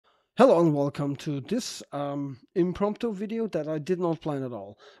Hello and welcome to this impromptu video that I did not plan at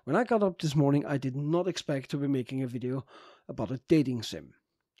all. When I got up this morning, I did not expect to be making a video about a dating sim.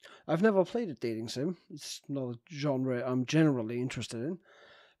 I've never played a dating sim. It's not a genre I'm generally interested in.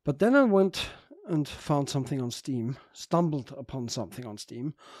 But then I went and found something on Steam, stumbled upon something on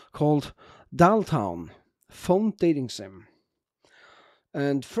Steam called Dialtown, phone dating sim.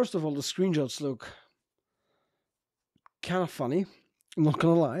 And first of all, the screenshots look kind of funny, I'm not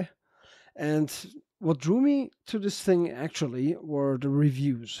gonna lie. And what drew me to this thing actually were the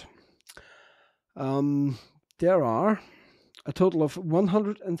reviews. There are a total of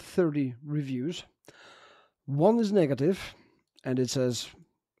 130 reviews. One is negative, and it says,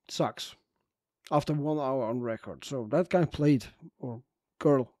 sucks, after 1 hour on record. So that guy played, or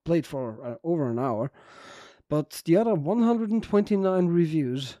girl played for over an hour. But the other 129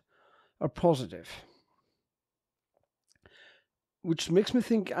 reviews are positive. Which makes me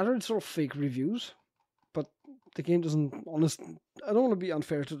think either it's all fake reviews, but the game doesn't, I don't want to be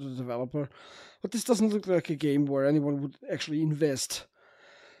unfair to the developer, but this doesn't look like a game where anyone would actually invest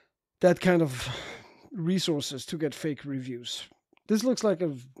that kind of resources to get fake reviews. This looks like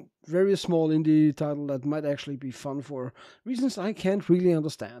a very small indie title that might actually be fun for reasons I can't really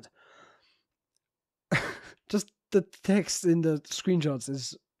understand. Just the text in the screenshots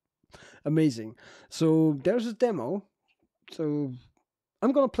is amazing. So there's a demo. So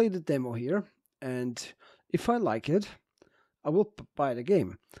I'm going to play the demo here, and if I like it, I will buy the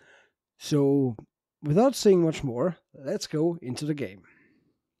game. So without saying much more, let's go into the game.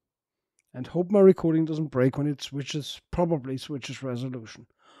 And hope my recording doesn't break when it probably switches resolution.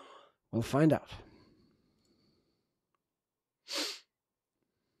 We'll find out.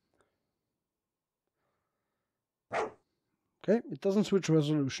 Okay, it doesn't switch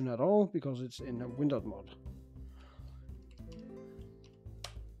resolution at all because it's in a windowed mode.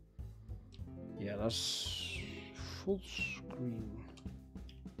 Yeah, that's full screen.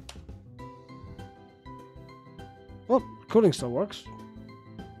 Well, recording still works.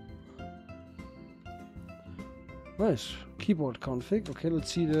 Nice. Keyboard config. Okay,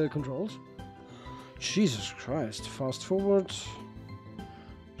 let's see the controls. Jesus Christ. Fast forward.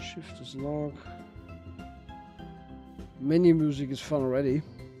 Shift is log. Menu music is fun already.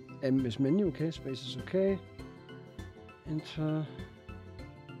 M is menu. Okay, space is okay. Enter.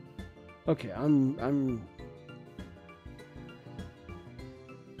 Okay, I'm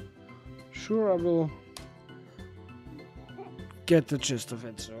sure I will get the gist of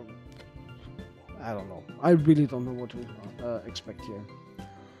it, so I don't know. I really don't know what to expect here.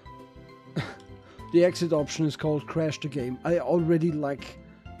 The exit option is called Crash the Game. I already like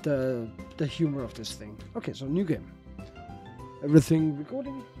the humor of this thing. Okay, so new game. Everything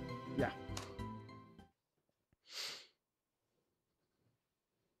recording? Yeah.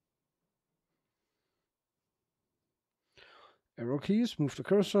 Arrow keys, move the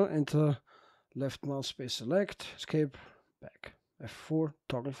cursor, enter, left mouse space select, escape, back. F4,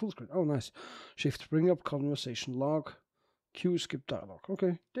 toggle full screen. Oh, nice. Shift, bring up conversation log, Q, skip dialog.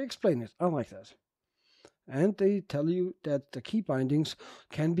 Okay, they explain it. I like that. And they tell you that the key bindings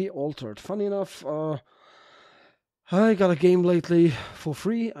can be altered. Funny enough, I got a game lately for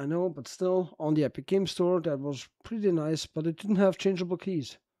free, I know, but still, on the Epic Game Store, that was pretty nice, but it didn't have changeable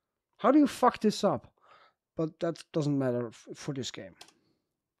keys. How do you fuck this up? But that doesn't matter for this game.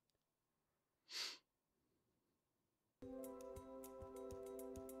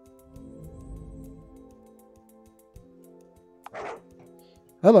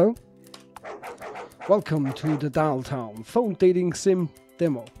 Hello. Welcome to the Dialtown phone dating sim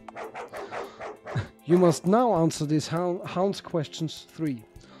demo. You must now answer these hound's questions 3.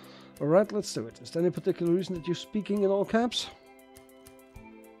 Alright, let's do it. Is there any particular reason that you're speaking in all caps?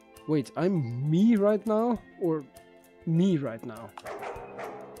 Wait, I'm me right now? Or me right now?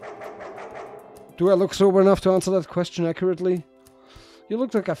 Do I look sober enough to answer that question accurately? You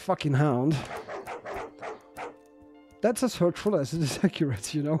look like a fucking hound. That's as hurtful as it is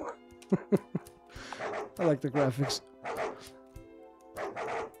accurate, you know? I like the graphics.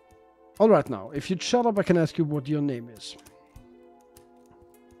 Alright now, if you'd shut up I can ask you what your name is.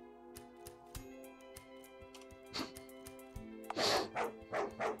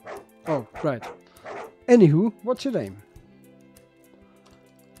 Oh, right. Anywho, what's your name?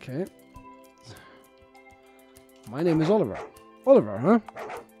 Okay. My name is Oliver. Oliver, huh?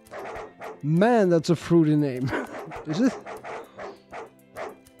 Man, that's a fruity name. Is it?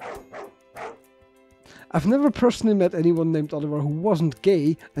 I've never personally met anyone named Oliver who wasn't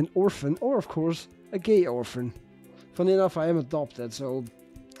gay, an orphan, or of course, a gay orphan. Funny enough, I am adopted, so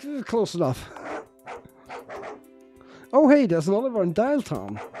close enough. Oh hey, there's an Oliver in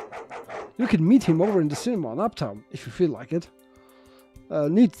Dialtown. You can meet him over in the cinema in Uptown, if you feel like it.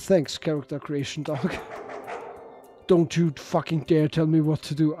 Neat, thanks, character creation dog. Don't you fucking dare tell me what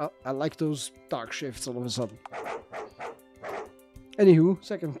to do. I like those dark shifts all of a sudden. Anywho,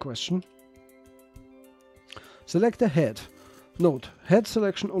 second question. Select a head. Note, head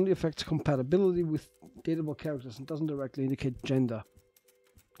selection only affects compatibility with dateable characters and doesn't directly indicate gender.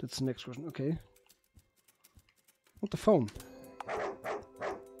 That's the next question. Okay. What the phone?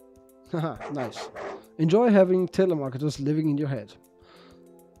 Haha, nice. Enjoy having telemarketers living in your head.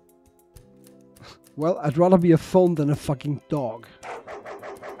 Well, I'd rather be a phone than a fucking dog.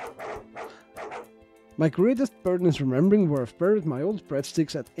 My greatest burden is remembering where I've buried my old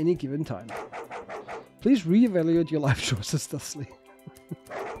breadsticks at any given time. Please reevaluate your life choices thusly.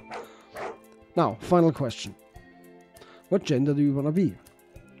 Now, final question. What gender do you want to be?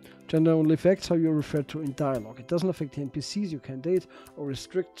 Gender only affects how you're referred to in dialogue. It doesn't affect the NPCs you can date or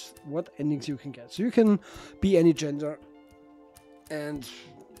restrict what endings you can get. So you can be any gender and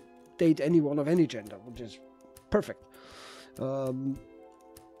date anyone of any gender, which is perfect.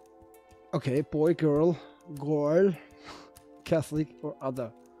 Okay, boy, girl, Catholic or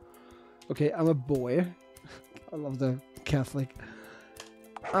other. Okay, I'm a boy. I love the Catholic.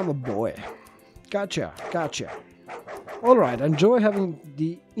 I'm a boy. Gotcha. Alright, enjoy having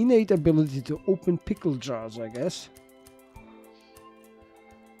the innate ability to open pickle jars, I guess.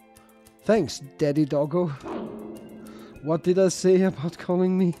 Thanks, Daddy Doggo. What did I say about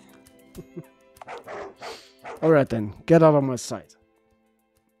calling me? Alright then, get out of my sight.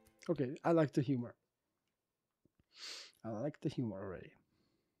 Okay, I like the humor. I like the humor already.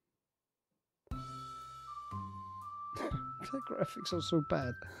 The graphics are so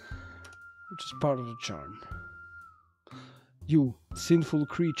bad, which is part of the charm. You sinful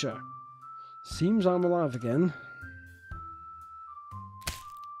creature. Seems I'm alive again.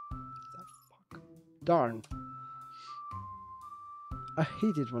 The fuck? Darn. I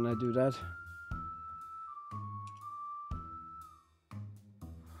hate it when I do that.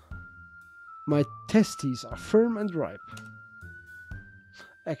 My testes are firm and ripe.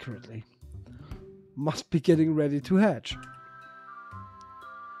 Accurately. Must be getting ready to hatch.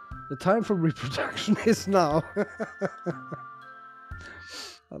 The time for reproduction is now.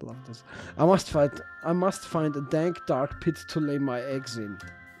 I love this. I must find a dank dark pit to lay my eggs in.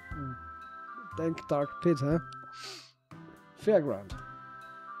 Dank dark pit, huh? Fairground.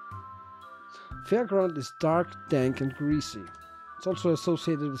 Fairground is dark, dank and greasy. It's also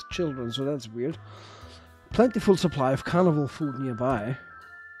associated with children, so that's weird. Plentiful supply of carnival food nearby.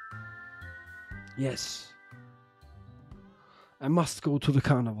 Yes. I must go to the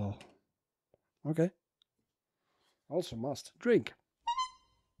carnival. Okay. Also must drink.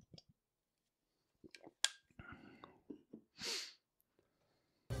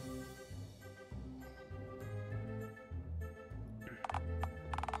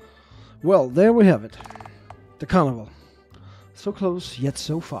 Well, there we have it. The carnival. So close, yet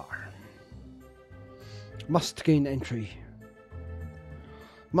so far. Must gain entry.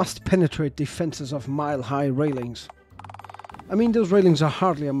 Must penetrate the fences of mile-high railings. I mean, those railings are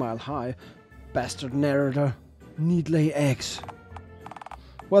hardly a mile high. Bastard narrator. Need lay eggs.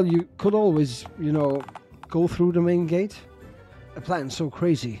 Well, you could always, go through the main gate. A plan so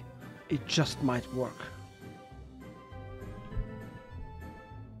crazy, it just might work.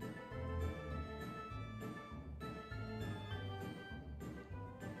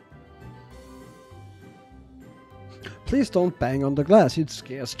 Please don't bang on the glass, it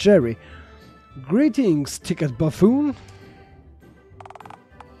scares Jerry. Greetings, ticket buffoon.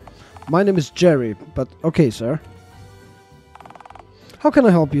 My name is Jerry, but okay, sir. How can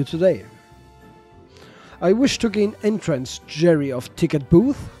I help you today? I wish to gain entrance, Jerry of Ticket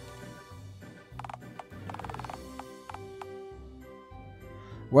Booth.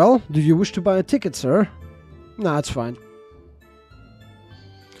 Well, do you wish to buy a ticket, sir? Nah, it's fine.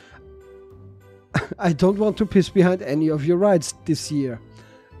 I don't want to piss behind any of your rides this year.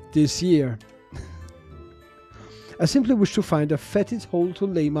 I simply wish to find a fetid hole to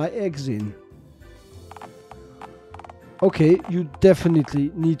lay my eggs in. Okay, you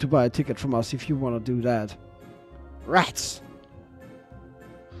definitely need to buy a ticket from us if you want to do that. Rats!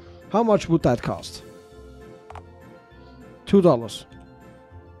 How much would that cost? $2.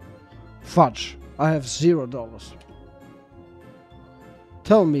 Fudge, I have $0.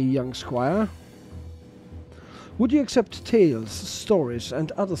 Tell me, young squire. Would you accept tales, stories,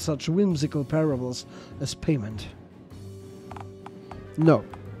 and other such whimsical parables as payment? No.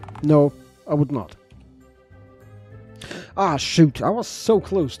 No, I would not. Ah, shoot, I was so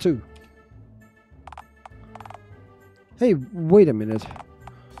close too. Hey, wait a minute.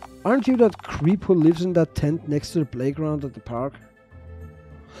 Aren't you that creep who lives in that tent next to the playground at the park?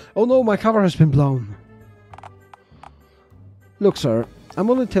 Oh no, my cover has been blown. Look, sir,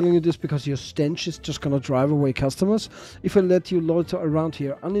 I'm only telling you this because your stench is just gonna drive away customers if I let you loiter around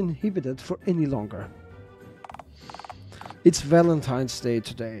here uninhibited for any longer. It's Valentine's Day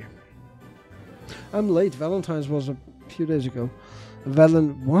today. I'm late. Valentine's was a few days ago.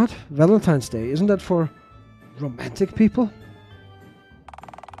 What? Valentine's Day? Isn't that for romantic people?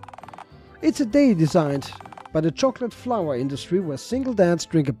 It's a day designed by the chocolate flower industry where single dads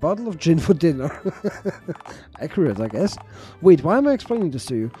drink a bottle of gin for dinner. Accurate, I guess. Wait, why am I explaining this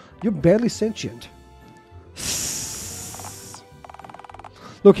to you? You're barely sentient.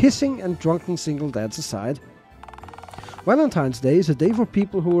 Look, hissing and drunken single dads aside, Valentine's Day is a day for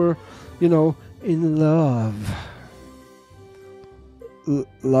people who are, you know, in love.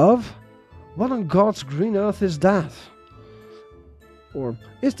 Love? What on God's green earth is that? Or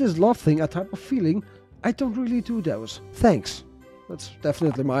is this love thing a type of feeling? I don't really do those. Thanks. That's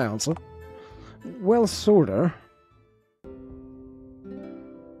definitely my answer. Well, sorta.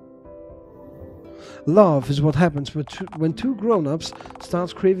 Love is what happens when two grown-ups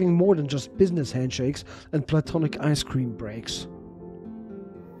start craving more than just business handshakes and platonic ice cream breaks.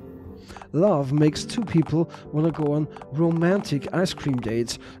 Love makes two people want to go on romantic ice cream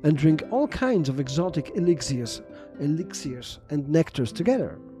dates and drink all kinds of exotic elixirs and nectars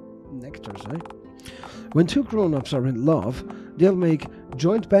together. Nectars, eh? When two grown-ups are in love, they'll make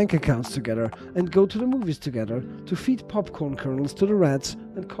joint bank accounts together and go to the movies together to feed popcorn kernels to the rats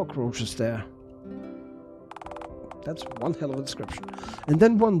and cockroaches there. That's one hell of a description. And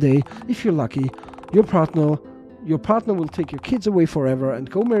then one day, if you're lucky, your partner will take your kids away forever and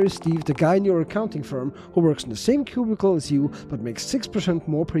go marry Steve, the guy in your accounting firm who works in the same cubicle as you but makes 6%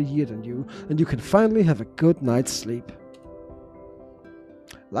 more per year than you, and you can finally have a good night's sleep.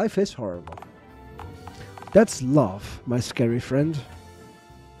 Life is horrible. That's love, my scary friend.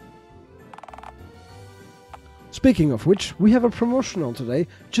 Speaking of which, we have a promotion on today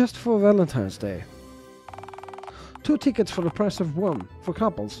just for Valentine's Day. 2 tickets for the price of 1 for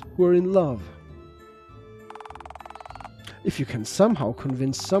couples who are in love. If you can somehow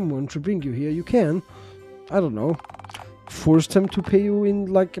convince someone to bring you here, you can, I don't know, force them to pay you in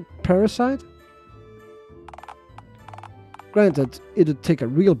like a parasite? Granted, it'd take a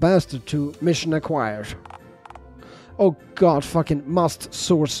real bastard to mission acquired. Oh god, fucking must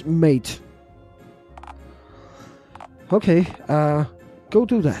source mate. Okay, go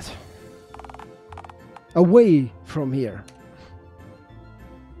do that. Away from here.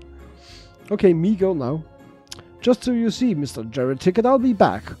 Okay, me go now. Just so you see, Mr. Jerry Ticket, I'll be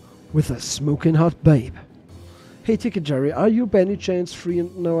back with a smoking hot babe. Hey, Ticket Jerry, are you by any chance free?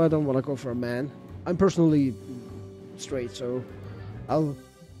 No, I don't want to go for a man. I'm personally straight, so I'll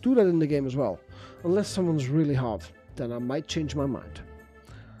do that in the game as well. Unless someone's really hot, then I might change my mind.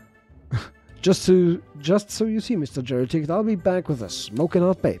 Just so you see, Mr. Jerry Ticket, I'll be back with a smoking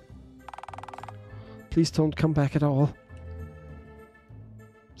hot babe. Please don't come back at all.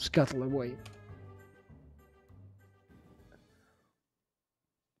 Scuttle away.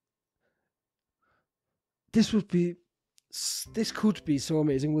 This could be so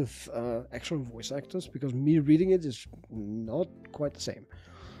amazing with actual voice actors, because me reading it is not quite the same.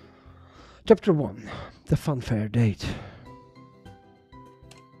 Chapter 1. The Funfair Date.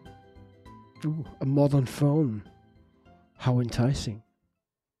 Ooh, a modern phone. How enticing.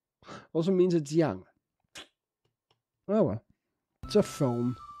 Also means it's young. Oh well. It's a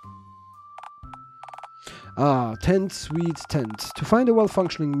phone. Ah, tent, sweet tent. To find a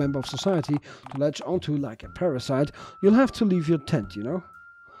well-functioning member of society to latch onto like a parasite, you'll have to leave your tent, you know?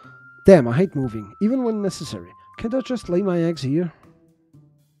 Damn, I hate moving, even when necessary. Can't I just lay my eggs here?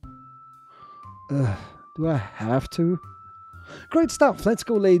 Do I have to? Great stuff, let's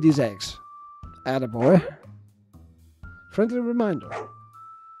go lay these eggs. Attaboy. Friendly reminder.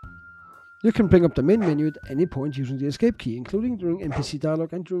 You can bring up the main menu at any point using the escape key, including during NPC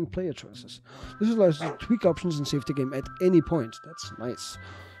dialogue and during player choices. This allows you to tweak options and save the game at any point. That's nice.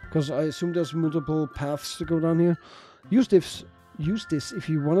 Because I assume there's multiple paths to go down here. Use this if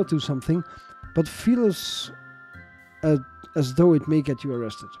you want to do something, but feel as though it may get you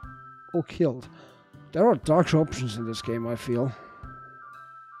arrested. Or killed. There are darker options in this game, I feel.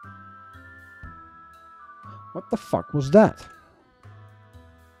 What the fuck was that?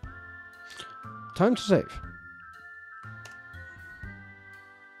 Time to save.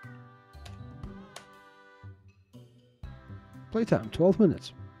 Playtime, 12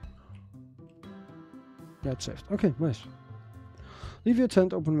 minutes. Yeah, it's saved. Okay, nice. Leave your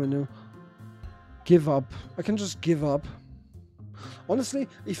tent open menu. give up. I can just give up. Honestly,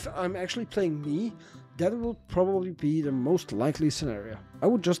 if I'm actually playing me, that would probably be the most likely scenario. I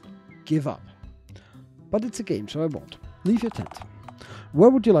would just give up. But it's a game, so I won't. Leave your tent. Where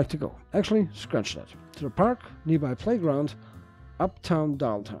would you like to go? Actually, scratch that. To the park, nearby playground, uptown,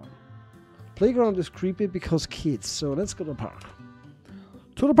 Dialtown. Playground is creepy because kids, so let's go to the park.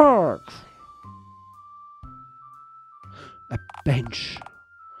 To the park! A bench.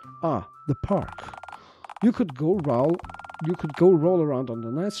 Ah, the park. You could go roll around on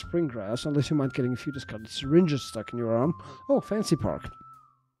the nice spring grass, unless you mind getting a few discarded syringes stuck in your arm. Oh, fancy park.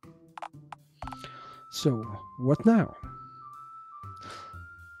 So, what now?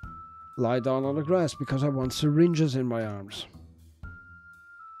 Lie down on the grass because I want syringes in my arms.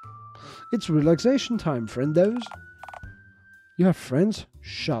 It's relaxation time, friendos. You have friends?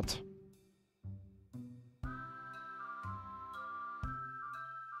 Shut.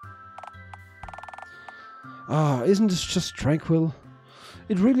 Ah, isn't this just tranquil?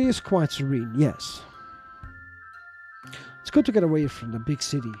 It really is quite serene, yes. It's good to get away from the big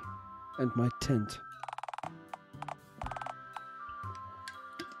city and my tent.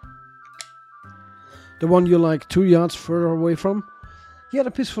 The one you're like 2 yards further away from? Yeah,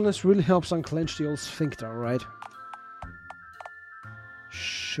 the peacefulness really helps unclench the old sphincter, right?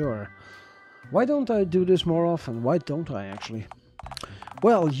 Sure. Why don't I do this more often? Why don't I actually?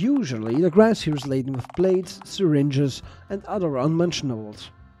 Well, usually the grass here is laden with blades, syringes, and other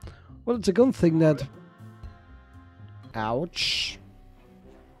unmentionables. Well, it's a good thing that... Ouch.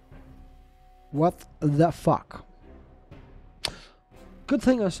 What the fuck? Good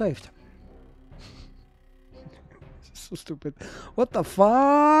thing I saved. So stupid. What the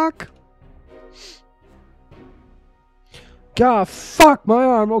fuck? God, fuck my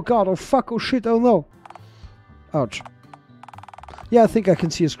arm. Oh god, oh fuck, oh shit, oh no. Ouch. Yeah, I think I can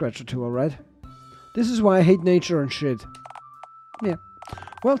see a scratch or two, alright? This is why I hate nature and shit. Yeah.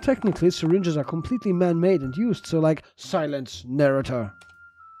 Well, technically, syringes are completely man-made and used, so like, silence, narrator.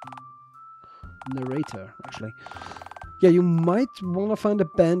 Narrator, actually. Yeah, you might want to find a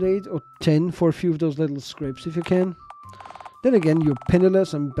band-aid or 10 for a few of those little scrapes if you can. Then again, you're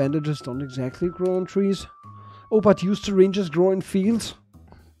penniless and bandages don't exactly grow on trees. Oh, but used syringes grow in fields?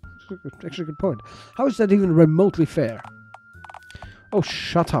 Actually, a good point. How is that even remotely fair? Oh,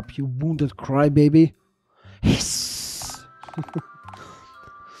 shut up, you wounded crybaby. Hiss!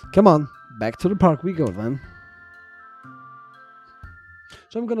 Come on, back to the park we go then.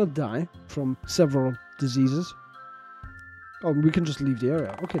 So I'm gonna die from several diseases. Oh, we can just leave the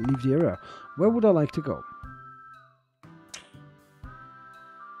area. Okay, leave the area. Where would I like to go?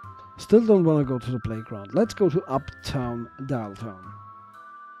 Still don't want to go to the playground. Let's go to uptown Dialtown.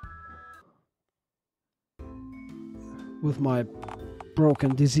 With my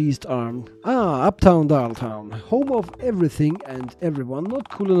broken, diseased arm. Ah, uptown Dialtown. Home of everything and everyone not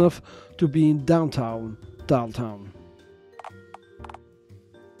cool enough to be in downtown Dialtown.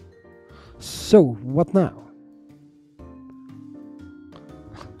 So, what now?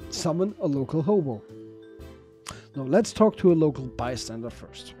 Summon a local hobo. Now, let's talk to a local bystander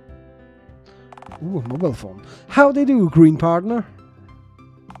first. Ooh, a mobile phone. How they do, green partner?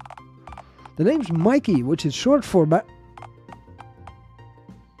 The name's Mikey, which is short for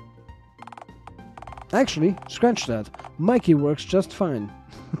Actually, scratch that. Mikey works just fine.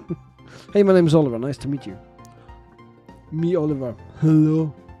 Hey, my name's Oliver. Nice to meet you. Me, Oliver.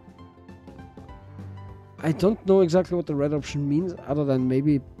 Hello. I don't know exactly what the red option means, other than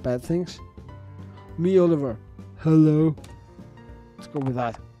maybe bad things. Me, Oliver. Hello. Let's go with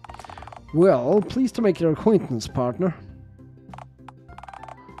that. Well, pleased to make your acquaintance, partner.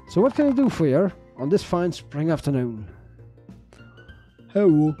 So what can I do for you on this fine spring afternoon?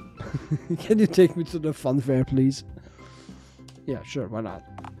 Hello. Can you take me to the fun fair, please? Yeah, sure, why not?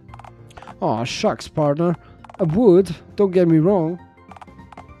 Aw, shucks, partner. I would, don't get me wrong.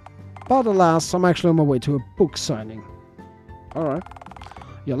 But alas, I'm actually on my way to a book signing. Alright.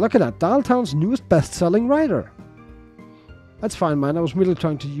 Yeah, look at that. Dialtown's newest best-selling writer. That's fine, man. I was merely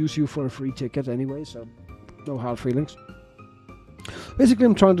trying to use you for a free ticket anyway, so no hard feelings. Basically,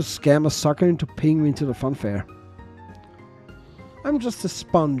 I'm trying to scam a sucker into paying me into the fun fair. I'm just a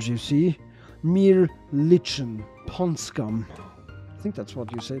sponge, you see. Mere lichen. Pond scum. I think that's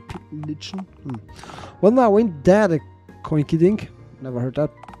what you say. Lichen? Well, now, ain't that a coinkydink? Never heard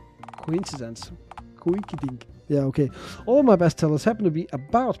that. Coincidence. Coinkydink. Yeah, okay. All my bestsellers happen to be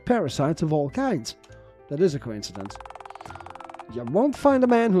about parasites of all kinds. That is a coincidence. You won't find a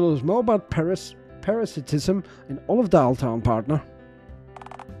man who knows more about parasitism in all of Dialtown, partner.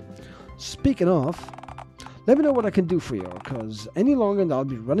 Speaking of, let me know what I can do for you, because any longer and I'll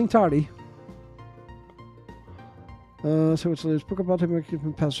be running tardy. So it's a book about him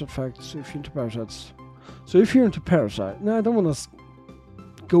making parasite facts. So if you're into parasites. So if you're into parasite. No, I don't want to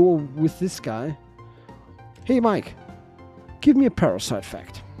go with this guy. Hey Mike, give me a parasite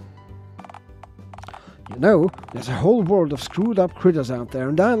fact. You know, there's a whole world of screwed up critters out there,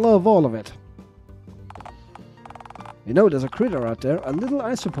 and I love all of it. You know, there's a critter out there, a little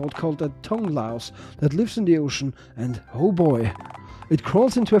isopod called a tongue louse that lives in the ocean, and oh boy, it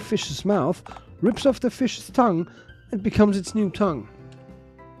crawls into a fish's mouth, rips off the fish's tongue, and becomes its new tongue.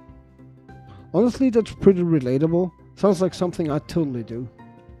 Honestly, that's pretty relatable. Sounds like something I'd totally do.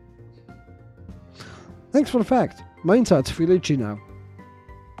 Thanks for the fact. My insides feel itchy now.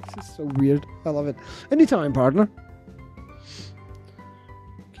 This is so weird. I love it. Anytime, partner.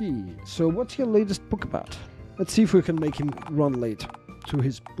 Okay, so what's your latest book about? Let's see if we can make him run late to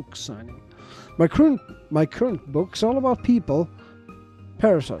his book signing. My current book's all about people.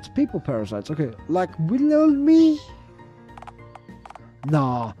 Parasites. People parasites. Okay, like will me?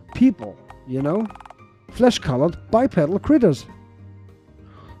 Nah, people, you know? Flesh-colored bipedal critters.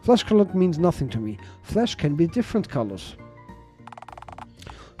 Flesh-colored means nothing to me. Flesh can be different colors.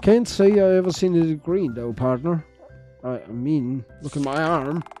 Can't say I ever seen it in green though, partner. I mean, look at my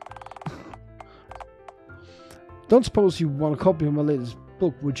arm. Don't suppose you want a copy of my latest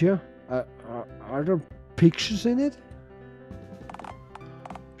book, would you? Are there pictures in it?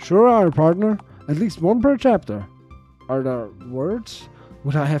 Sure are, partner. At least one per chapter. Are there words?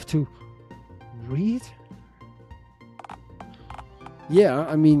 Would I have to read? Yeah,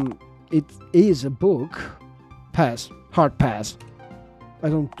 I mean, it is a book. Pass. Hard pass. I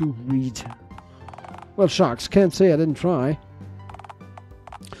don't do read. Well, shucks, can't say I didn't try.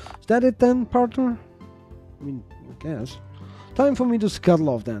 Is that it then, partner? I mean, I guess. Time for me to scuttle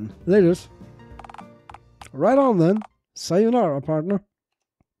off then. Laters. Right on then. Sayonara, partner.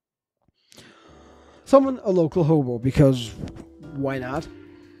 Summon a local hobo, because why not?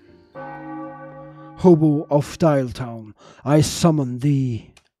 Hobo of Dialtown, I summon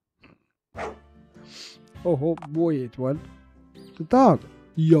thee. Oh boy, it went. The dog.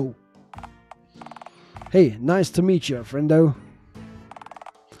 Yo. Hey, nice to meet you, friendo.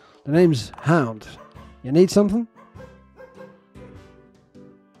 The name's Hound. You need something?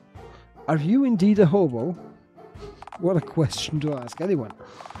 Are you indeed a hobo? What a question to ask anyone.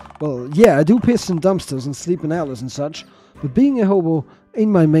 Well, yeah, I do piss in dumpsters and sleep in alleys and such, but being a hobo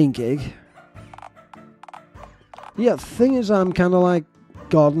ain't my main gig. Yeah, the thing is, I'm kinda like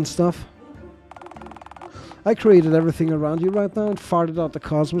God and stuff. I created everything around you right now and farted out the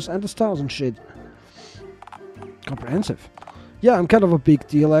cosmos and the stars and shit. Comprehensive. Yeah, I'm kind of a big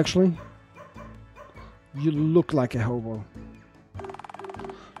deal, actually. You look like a hobo.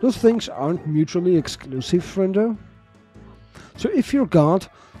 Those things aren't mutually exclusive, friendo. So if you're God,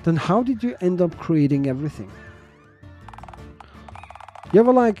 then how did you end up creating everything? You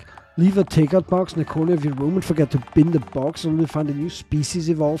ever, like, leave a takeout box in the corner of your room and forget to bin the box only to find a new species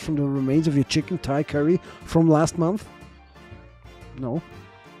evolved from the remains of your chicken Thai curry from last month? No.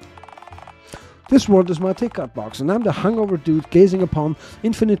 This world is my takeout box, and I'm the hungover dude gazing upon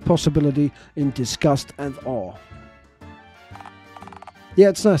infinite possibility in disgust and awe. Yeah,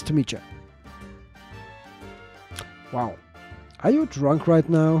 it's nice to meet you. Wow. Are you drunk right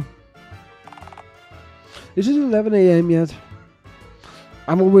now? Is it 11 AM yet?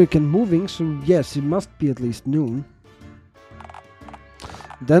 I'm awake and moving, so yes, it must be at least noon.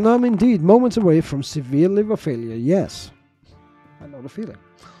 Then I'm indeed moments away from severe liver failure, yes. I know the feeling.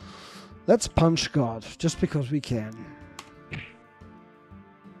 Let's punch God, just because we can.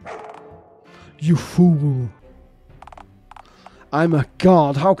 You fool. I'm a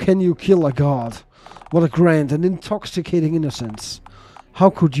god, how can you kill a god? What a grand and intoxicating innocence. How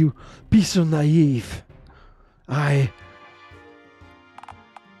could you be so naive?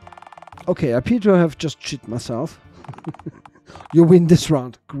 Okay, I appear to have just shit myself. You win this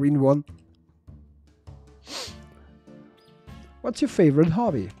round, green one. What's your favorite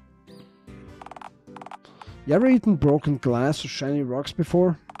hobby? You ever eaten broken glass or shiny rocks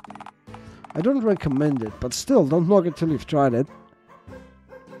before? I don't recommend it, but still, don't knock it till you've tried it.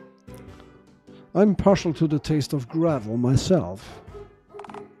 I'm partial to the taste of gravel myself.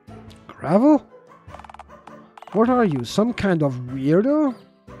 Gravel? What are you, some kind of weirdo?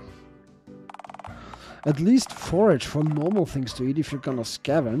 At least forage for normal things to eat if you're gonna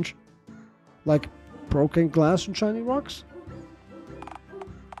scavenge. Like broken glass and shiny rocks.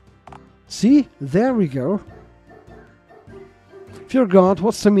 See? There we go. If you're God,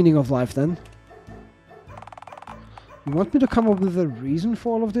 what's the meaning of life then? You want me to come up with a reason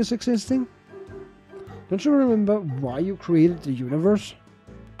for all of this existing? Don't you remember why you created the universe?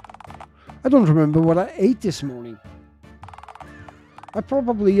 I don't remember what I ate this morning. I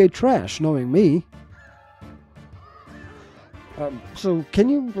probably ate trash, knowing me. So, can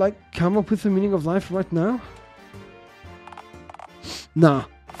you, like, come up with the meaning of life right now? Nah,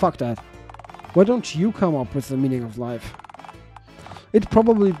 fuck that. Why don't you come up with the meaning of life? It'd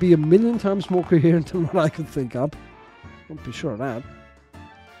probably be 1,000,000 times more coherent than what I could think up. Don't be sure of that.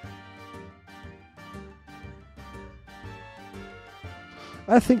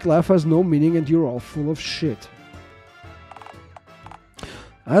 I think life has no meaning and you're all full of shit.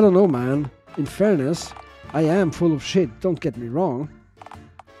 I don't know, man. In fairness, I am full of shit, don't get me wrong.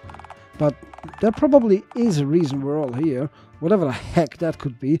 But there probably is a reason we're all here, whatever the heck that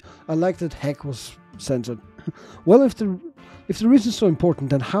could be. I like that heck was censored. Well, if the reason's so important,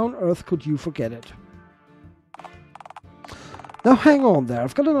 then how on earth could you forget it? Now hang on there,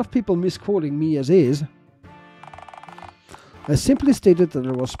 I've got enough people misquoting me as is. I simply stated that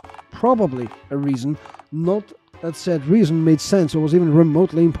there was probably a reason, not that said reason made sense or was even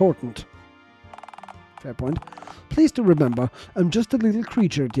remotely important. Fair point. Please do remember, I'm just a little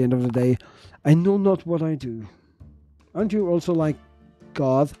creature at the end of the day. I know not what I do. Aren't you also like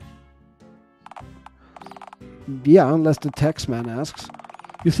God? Yeah, unless the tax man asks.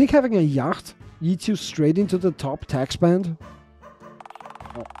 You think having a yacht eats you straight into the top tax band?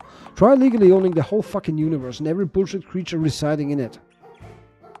 Oh. Try legally owning the whole fucking universe and every bullshit creature residing in it.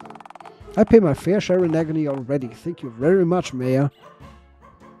 I pay my fair share in agony already. Thank you very much, Mayor.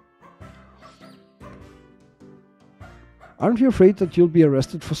 Aren't you afraid that you'll be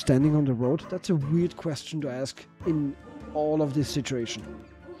arrested for standing on the road? That's a weird question to ask in all of this situation.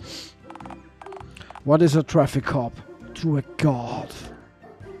 What is a traffic cop to a god?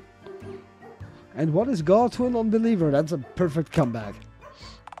 And what is God to an unbeliever? That's a perfect comeback.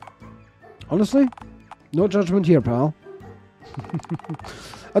 Honestly, no judgment here, pal.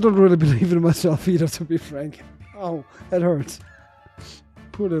 I don't really believe in myself either, to be frank. Oh, it hurts.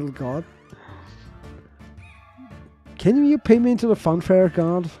 Poor little god. Can you pay me into the funfair,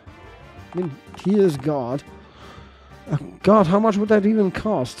 God? I mean, he is God. God, how much would that even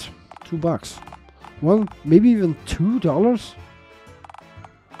cost? $2. Well, maybe even $2?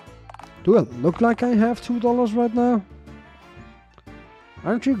 Do I look like I have $2 right now?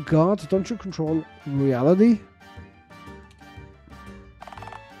 Aren't you God? Don't you control reality?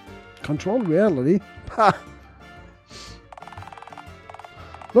 Control reality? Ha!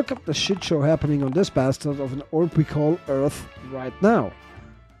 Look at the shit show happening on this bastard of an orb we call Earth right now.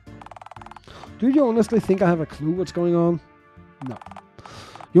 Do you honestly think I have a clue what's going on? No.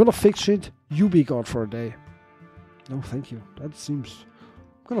 You wanna fix shit? You be God for a day. No, thank you. That seems...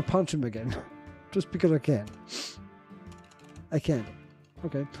 I'm gonna punch him again. Just because I can. I can't.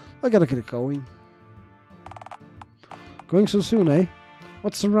 Okay. I gotta get it going. Going so soon, eh?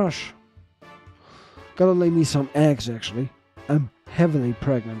 What's the rush? Gotta lay me some eggs, actually. I'm heavily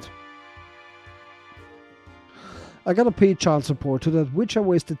pregnant. I gotta pay child support to that witch I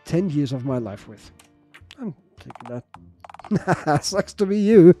wasted 10 years of my life with. I'm taking that. Sucks to be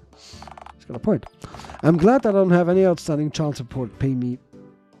you. He's got a point. I'm glad I don't have any outstanding child support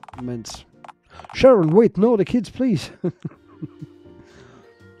payments. Sharon, wait, no, the kids, please.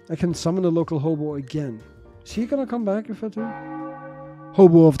 I can summon a local hobo again. Is he gonna come back if I do?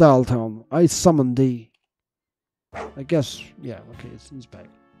 Hobo of Dialtown, I summon thee. I guess, yeah, okay, he's back.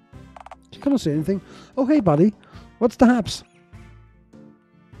 He couldn't say anything. Oh, hey, buddy. What's the haps?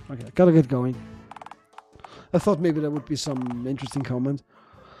 Okay, gotta get going. I thought maybe there would be some interesting comment.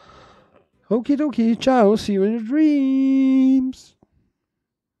 Okie dokie, ciao, see you in your dreams.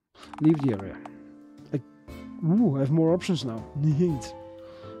 Leave the area. I have more options now. Neat.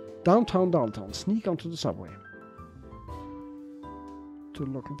 Downtown, sneak onto the subway. To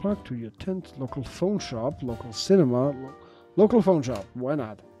the local park, to your tent, local phone shop, local cinema, local phone shop. Why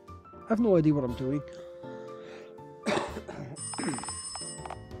not? I have no idea what I'm doing.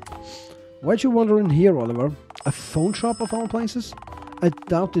 Why'd you wander in here, Oliver? A phone shop of all places? I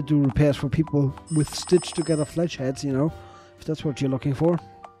doubt they do repairs for people with stitched together flesh heads, you know, if that's what you're looking for.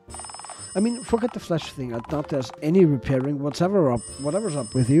 I mean, forget the flesh thing. I doubt there's any repairing whatever's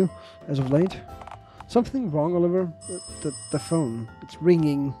up with you as of late. Something wrong, Oliver? The phone. It's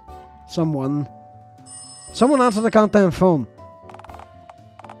ringing. Someone answer the goddamn phone.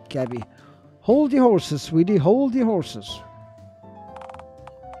 Gabby. Hold your horses, sweetie. Hold your horses.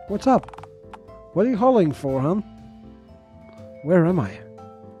 What's up? What are you hollering for, hon? Where am I?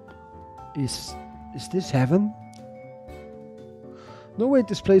 Is this heaven? No, wait,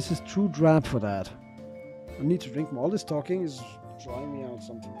 this place is too drab for that. I need to drink more. All this talking is drying me out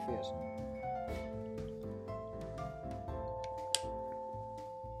something fierce.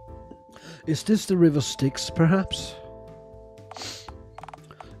 Is this the river Styx, perhaps?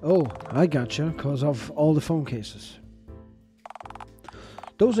 Oh, I gotcha, cause of all the phone cases.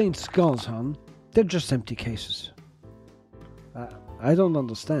 Those ain't skulls, hon. They're just empty cases. I don't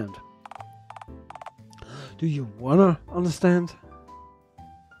understand. Do you wanna understand?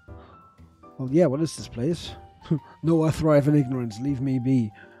 Well, yeah, what is this place? No, I thrive in ignorance, leave me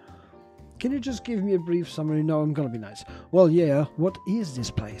be. Can you just give me a brief summary? No, I'm gonna be nice. Well, yeah, what is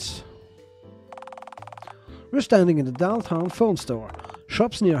this place? We're standing in the Dialtown phone store.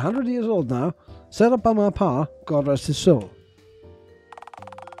 Shop's near 100 years old now, set up by my pa, God rest his soul.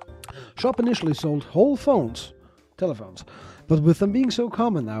 Shop initially sold whole telephones, but with them being so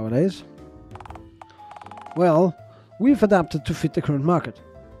common nowadays, well, we've adapted to fit the current market.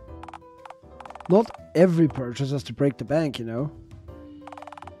 Not every purchase has to break the bank, you know.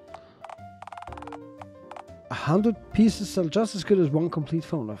 100 pieces sell just as good as one complete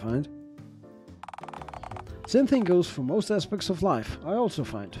phone, I find. Same thing goes for most aspects of life, I also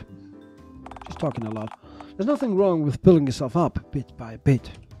find. Just talking a lot. There's nothing wrong with building yourself up bit by bit.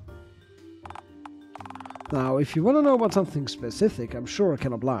 Now, if you want to know about something specific, I'm sure I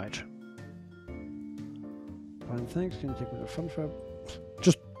can oblige. Fine, thanks. Can you take me to the fun fair?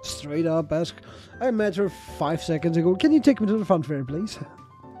 Just straight up ask. I met her 5 seconds ago. Can you take me to the fun fair, please?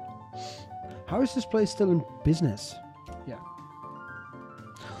 How is this place still in business? Yeah.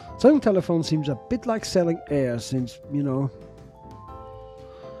 Selling telephones seems a bit like selling air since, you know,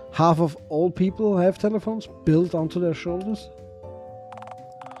 half of all people have telephones built onto their shoulders.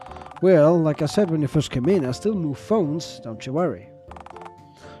 Well, like I said when you first came in, I still move phones, don't you worry.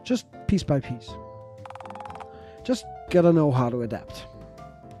 Just piece by piece. Just gotta know how to adapt.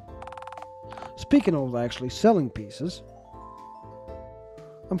 Speaking of actually selling pieces,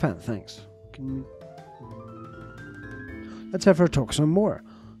 I'm fine, thanks. Let's have her talk some more.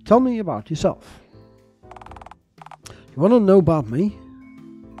 Tell me about yourself. You wanna know about me?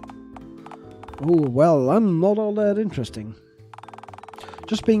 Oh, well, I'm not all that interesting.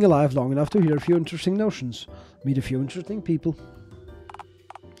 Just being alive long enough to hear a few interesting notions, meet a few interesting people.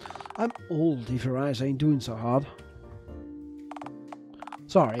 I'm old if your eyes ain't doing so hard.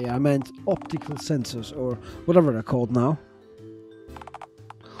 Sorry, I meant optical sensors, or whatever they're called now.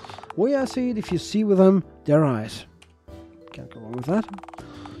 Way I see it, if you see with them, they're eyes. Can't go wrong with that.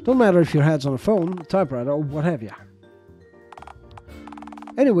 Don't matter if your head's on a phone, a typewriter, or what have you.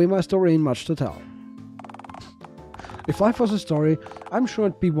 Anyway, my story ain't much to tell. If life was a story, I'm sure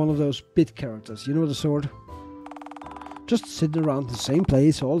it'd be one of those bit characters, you know the sort. Just sitting around the same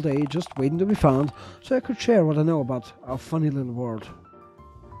place all day, just waiting to be found, so I could share what I know about our funny little world.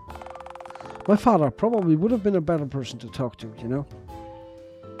 My father probably would have been a better person to talk to, you know.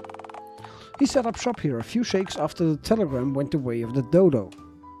 He set up shop here a few shakes after the telegram went the way of the dodo.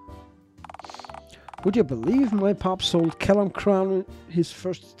 Would you believe my pop sold Callum Crown his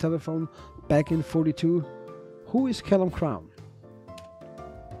first telephone back in '42? Who is Callum Crown?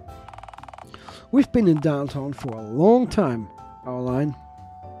 We've been in Dialtown for a long time, our line.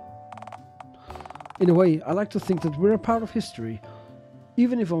 In a way, I like to think that we're a part of history,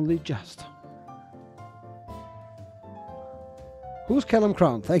 even if only just. Who's Callum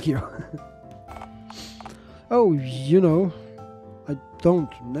Crown? Thank you. Oh, you know, I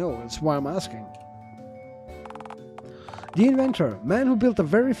don't know, that's why I'm asking. The inventor, man who built a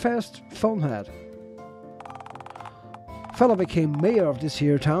very fast phone head. Fella became mayor of this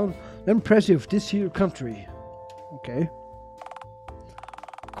here town, then president of this here country. Okay.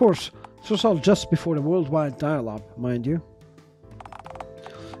 Of course, this was all just before the worldwide dial-up, mind you.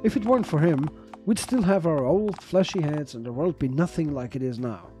 If it weren't for him, we'd still have our old fleshy heads and the world be nothing like it is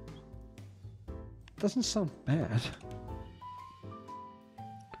now. Doesn't sound bad.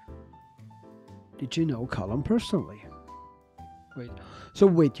 Did you know Colin personally?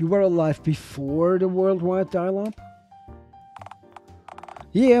 Wait, you were alive before the worldwide dial-up?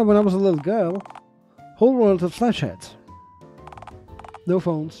 Yeah, when I was a little girl, whole world had flash heads. No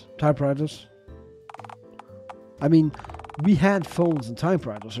phones, typewriters. I mean, we had phones and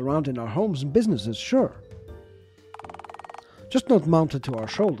typewriters around in our homes and businesses, sure. Just not mounted to our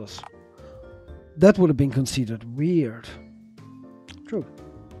shoulders. That would have been considered weird. True.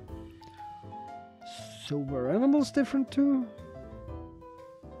 So were animals different too?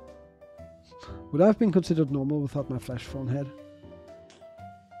 Would I have been considered normal without my flash phone head?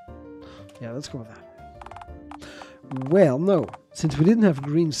 Yeah, let's go with that. Well, no, since we didn't have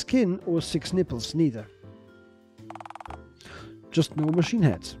green skin or 6 nipples neither. Just no machine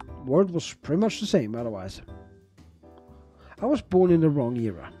heads. Word was pretty much the same otherwise. I was born in the wrong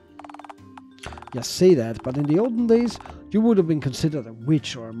era. You say that, but in the olden days, you would have been considered a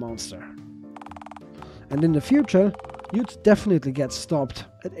witch or a monster. And in the future, You'd definitely get stopped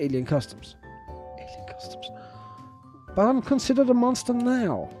at Alien Customs. Alien Customs. But I'm considered a monster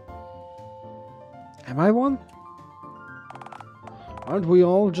now. Am I one? Aren't we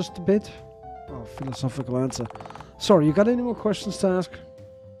all just a bit? Oh, philosophical answer. Sorry, you got any more questions to ask?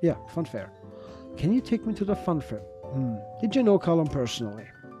 Yeah, fun fair. Can you take me to the fun fair? Did you know Colin personally?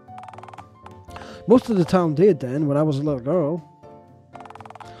 Most of the town did then, when I was a little girl.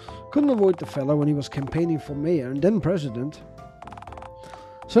 Couldn't avoid the fella when he was campaigning for mayor and then president.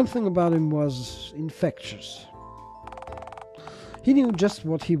 Something about him was infectious. He knew just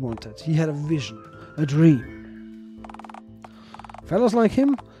what he wanted. He had a vision, a dream. Fellas like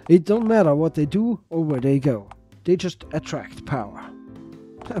him, it don't matter what they do or where they go. They just attract power.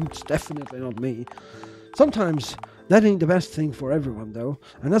 It's definitely not me. Sometimes that ain't the best thing for everyone though,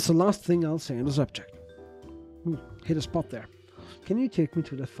 and that's the last thing I'll say on the subject. Hit a spot there. Can you take me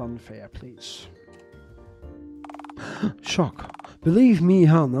to the fun fair, please? Shock. Believe me,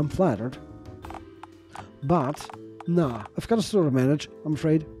 hon, I'm flattered. But, nah, I've got a store to manage, I'm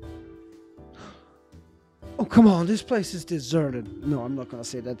afraid. Oh, come on, this place is deserted. No, I'm not gonna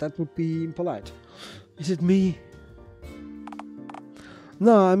say that. That would be impolite. Is it me?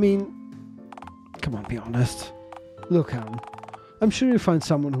 No, I mean... Come on, be honest. Look, hon, I'm sure you'll find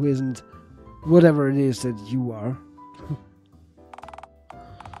someone who isn't whatever it is that you are.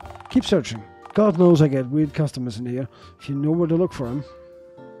 Keep searching. God knows I get weird customers in here, if you know where to look for them.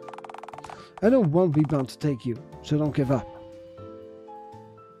 I know one will be bound to take you, so don't give up.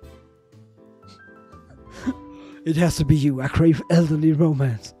 It has to be you. I crave elderly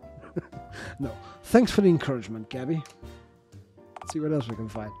romance. No, thanks for the encouragement, Gabby. Let's see what else we can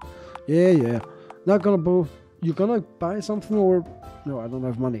find. Yeah. Not gonna You gonna buy something or... No, I don't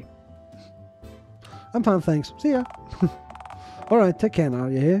have money. I'm fine, thanks. See ya. Alright, take care now,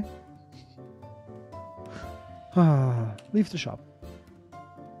 you hear? Leave the shop.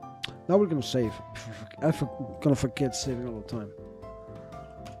 Now we're gonna save. I'm gonna forget saving all the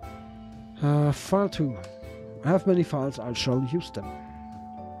time. File 2. I have many files, I shall use them.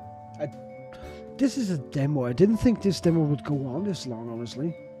 This is a demo. I didn't think this demo would go on this long,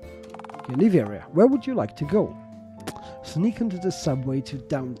 honestly. Okay, leave area. Where would you like to go? Sneak into the subway to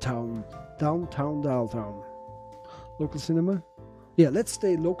downtown. Downtown Dialtown. Local cinema? Yeah, let's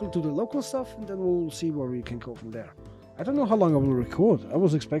stay local to the local stuff and then we'll see where we can go from there. I don't know how long I will record. I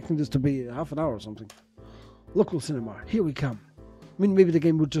was expecting this to be half an hour or something. Local cinema. Here we come. I mean, maybe the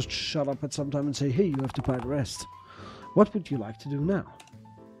game would just shut up at some time and say, hey, you have to buy the rest. What would you like to do now?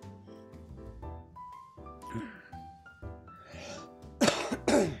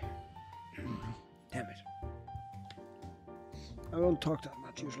 Damn it. I don't talk that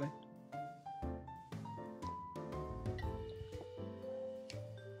much usually.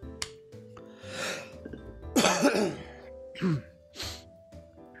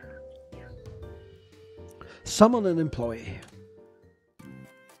 Summon an employee.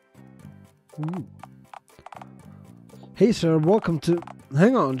 Ooh. Hey sir, welcome to...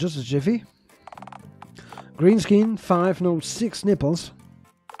 Hang on, just a jiffy. Green skin, 5 notes, 6 nipples.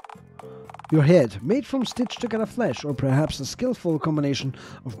 Your head, made from stitched together flesh, or perhaps a skillful combination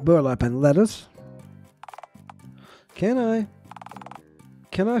of burlap and leathers. Can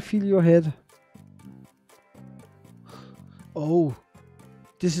I feel your head? Oh,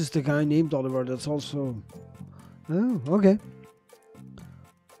 this is the guy named Oliver that's also... Oh, okay.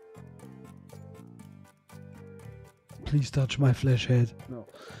 Please touch my flesh head. No.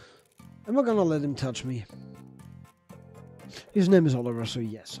 I'm not gonna let him touch me. His name is Oliver, so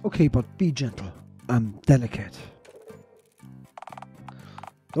yes. Okay, but be gentle. I'm delicate.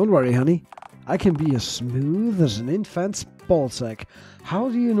 Don't worry, honey. I can be as smooth as an infant's ballsack. How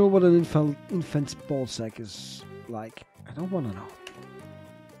do you know what an infant's ballsack is like? I don't want to know.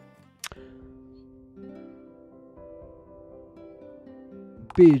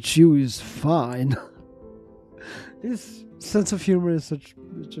 Bitch, you is fine. His sense of humor is such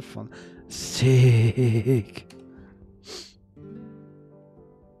fun. Sick.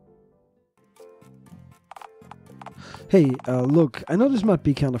 Hey, look, I know this might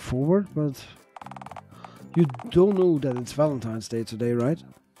be kind of forward, but you don't know that it's Valentine's Day today, right?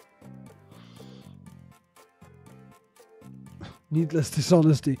 Needless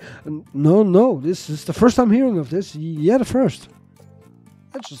dishonesty. No, this is the first I'm hearing of this. Yeah, the first.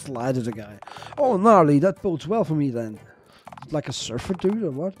 I just lied to the guy. Oh, gnarly, that bodes well for me then. Like a surfer dude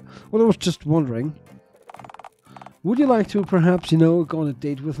or what? Well, I was just wondering. Would you like to perhaps, go on a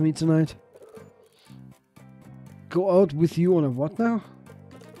date with me tonight? Go out with you on a what now?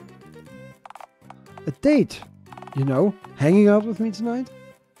 A date. Hanging out with me tonight?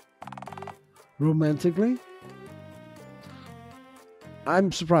 Romantically?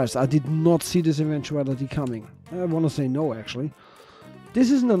 I'm surprised. I did not see this eventuality coming. I want to say no, actually. This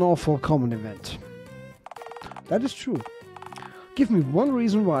isn't an awful common event. That is true. Give me one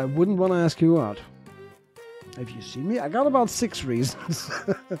reason why I wouldn't want to ask you out. Have you seen me? I got about 6 reasons.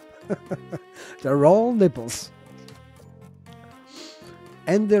 They're all nipples.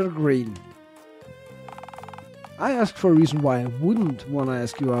 And they're green. I asked for a reason why I wouldn't want to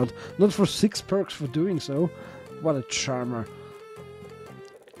ask you out, not for 6 perks for doing so. What a charmer.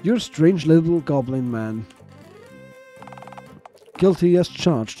 You're a strange little goblin man. Guilty as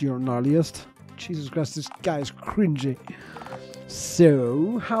charged, you're gnarliest. Jesus Christ, this guy is cringy.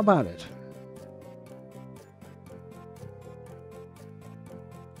 So, how about it?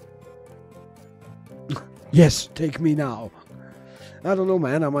 Yes, take me now. I don't know,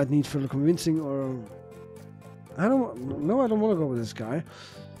 man. I might need further convincing, or... I don't want to go with this guy.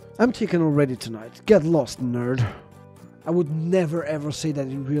 I'm taken already tonight. Get lost, nerd. I would never ever say that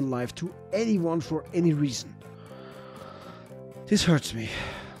in real life to anyone for any reason. This hurts me.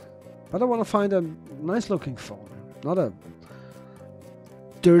 But I want to find a nice looking phone. Not a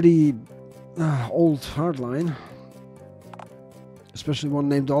dirty, old hardline. Especially one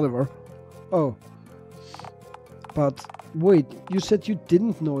named Oliver. Oh. But wait, you said you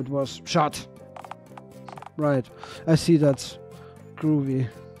didn't know it was... Shut! Right, I see, that's groovy. Is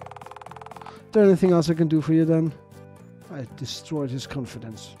there anything else I can do for you then? I destroyed his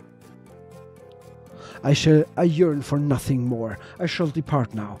confidence. I yearn for nothing more. I shall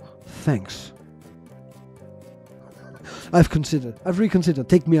depart now. Thanks. I've reconsidered.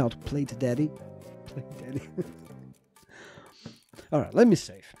 Take me out. Play to daddy. Play to daddy. Alright, let me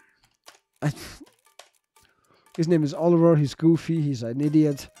save. His name is Oliver. He's goofy. He's an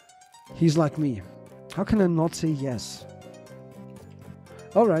idiot. He's like me. How can I not say yes?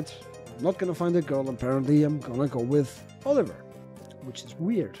 Alright. Not gonna find a girl. Apparently, I'm gonna go with Oliver. Which is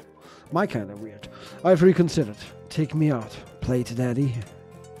weird. My kind of weird. I've reconsidered. Take me out. Play to daddy.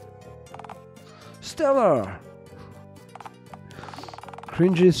 Stellar!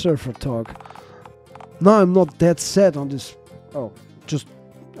 Cringy surfer talk. No, I'm not that set on this. Oh, just...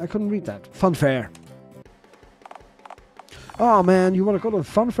 I couldn't read that. Funfair. Oh man, you want to go to the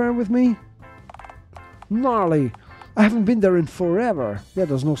funfair with me? Gnarly. I haven't been there in forever. Yeah,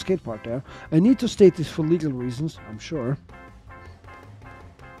 there's no skate park there. I need to state this for legal reasons, I'm sure.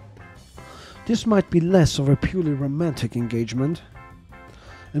 This might be less of a purely romantic engagement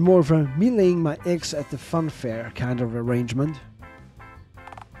and more of a me laying my eggs at the funfair kind of arrangement.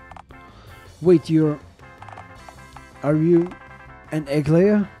 Wait, are you an egg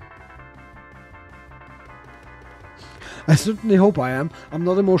layer? I certainly hope I am. I'm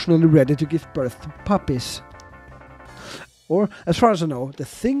not emotionally ready to give birth to puppies. Or, as far as I know, the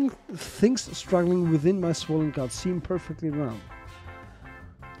things struggling within my swollen gut seem perfectly round.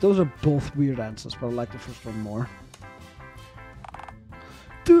 Those are both weird answers, but I like the first one more.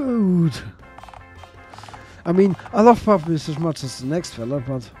 Dude! I mean, I love puppies as much as the next fella,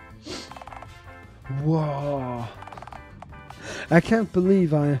 but... Whoa! I can't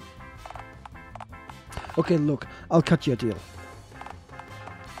believe I... Okay, look, I'll cut you a deal.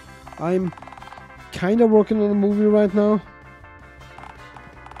 I'm kinda working on a movie right now.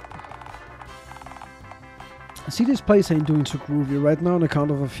 See, this place ain't doing so groovy right now on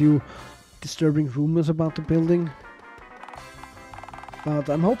account of a few disturbing rumors about the building. But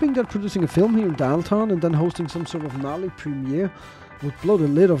I'm hoping that producing a film here in Dialtown and then hosting some sort of gnarly premiere would blow the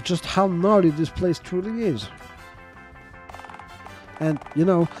lid off just how gnarly this place truly is. And, you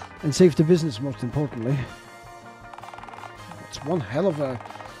know, and save the business most importantly. It's one hell of a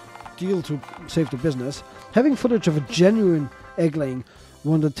deal to save the business. Having footage of a genuine egg-laying,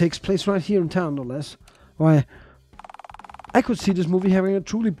 one that takes place right here in town, no less. Why, I could see this movie having a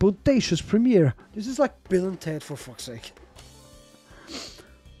truly bodacious premiere. This is like Bill and Ted, for fuck's sake.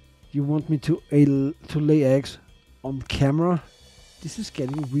 You want me to lay eggs on camera? This is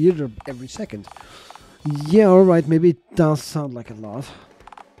getting weirder every second. Yeah, alright, maybe it does sound like a lot.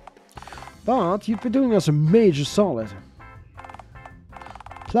 But you'd be doing us a major solid.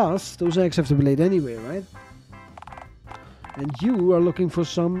 Plus, those eggs have to be laid anyway, right? And you are looking for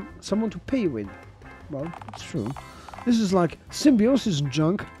someone to pay with. Well, it's true. This is like symbiosis and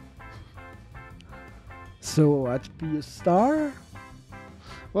junk. So I'd be a star?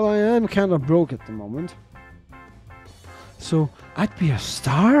 Well, I am kind of broke at the moment. So I'd be a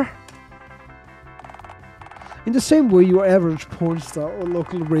star? In the same way your average porn star or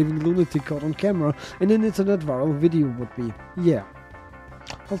local raving lunatic caught on camera in an internet viral video would be. Yeah.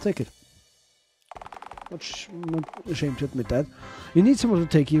 I'll take it. Not ashamed to admit that. You need someone to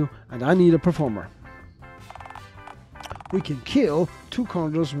take you, and I need a performer. We can kill 2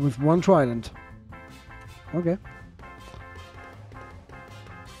 conjurers with 1 trident. Okay.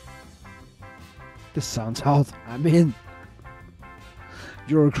 This sounds hot. I'm in.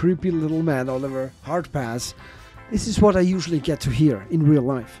 You're a creepy little man, Oliver. Hard pass. This is what I usually get to hear in real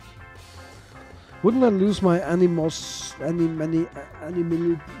life. Wouldn't I lose my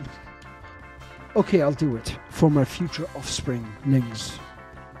Okay, I'll do it. For my future offspringlings.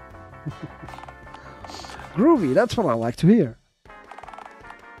 Groovy, that's what I like to hear.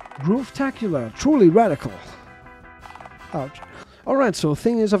 Groove-tacular, truly radical. Ouch. Alright, so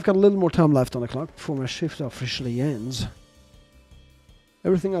thing is, I've got a little more time left on the clock before my shift officially ends.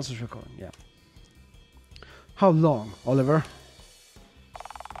 Everything else is recording, yeah. How long, Oliver?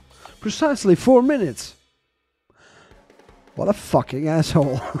 Precisely 4 minutes. What a fucking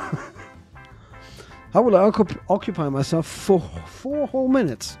asshole. How will I occupy myself for 4 whole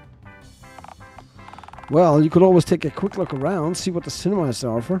minutes? Well, you could always take a quick look around, see what the cinema has to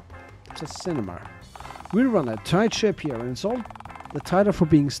offer. It's a cinema. We run a tight ship here, and it's all the tighter for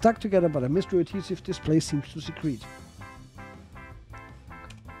being stuck together by the mystery adhesive this place seems to secrete.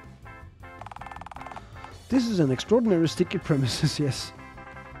 This is an extraordinary sticky premises, yes.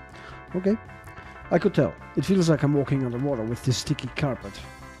 Okay. I could tell. It feels like I'm walking underwater with this sticky carpet.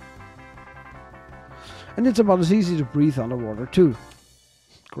 And it's about as easy to breathe underwater too.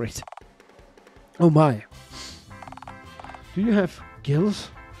 Great. Oh my. Do you have gills?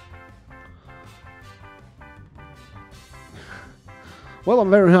 Well,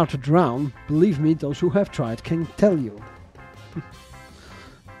 I'm very hard to drown. Believe me, those who have tried can tell you.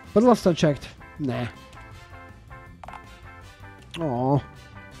 But last I checked, nah. Aww.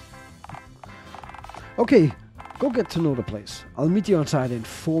 Okay, go get to know the place. I'll meet you outside in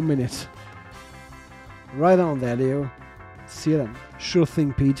 4 minutes. Right on there, Leo. See you then. Sure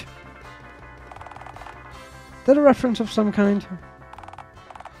thing, Pete. That a reference of some kind?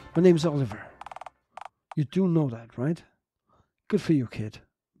 My name's Oliver. You do know that, right? Good for you, kid.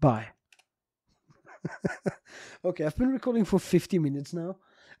 Bye. Okay, I've been recording for 50 minutes now.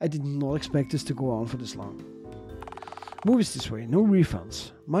 I did not expect this to go on for this long. Movies this way, no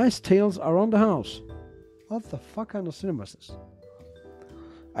refunds. Mice tails are on the house. What the fuck kind of cinema is this?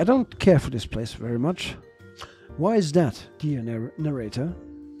 I don't care for this place very much. Why is that, dear narrator?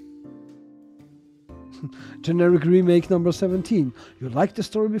 Generic remake number 17. You liked the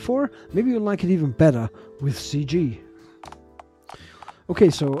story before? Maybe you'll like it even better with CG. Okay,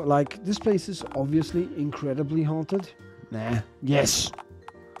 so, like, this place is obviously incredibly haunted. Nah. Yes.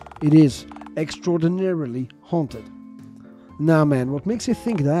 It is extraordinarily haunted. Nah, man, what makes you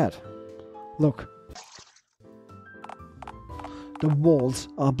think that? Look. The walls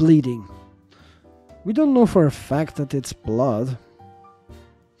are bleeding. We don't know for a fact that it's blood.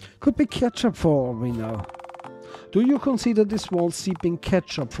 Could be ketchup for all we know. Do you consider this wall seeping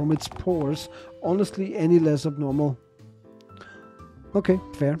ketchup from its pores honestly any less abnormal? Okay,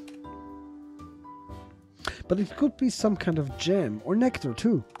 fair. But it could be some kind of jam or nectar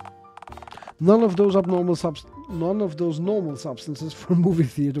too. None of those normal substances from movie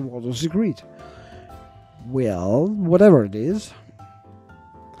theater water secrete. Well, whatever it is.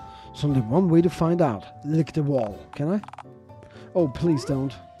 There's only one way to find out. Lick the wall, can I? Oh, please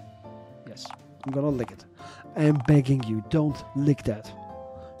don't. Yes, I'm gonna lick it. I am begging you, don't lick that.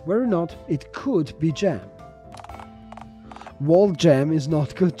 Were it not, it could be jam. Wall jam is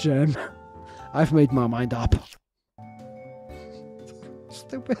not good jam. I've made my mind up.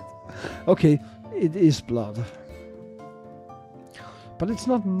 Stupid. Okay, it is blood. But it's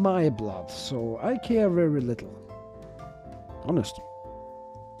not my blood, so I care very little. Honest.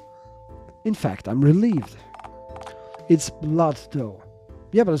 In fact, I'm relieved. It's blood, though.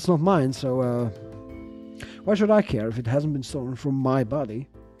 Yeah, but it's not mine, so, why should I care if it hasn't been stolen from my body?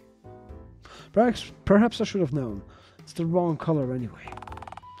 Perhaps I should have known. It's the wrong color anyway.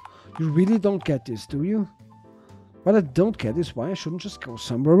 You really don't get this, do you? What I don't get is why I shouldn't just go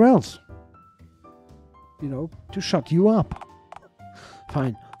somewhere else. You know, to shut you up.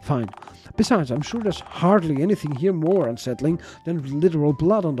 Fine, fine. Besides, I'm sure there's hardly anything here more unsettling than literal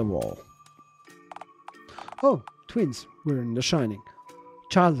blood on the wall. Oh, twins. We're in The Shining.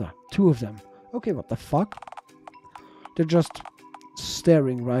 Chandler, 2 of them. Okay, what the fuck? They're just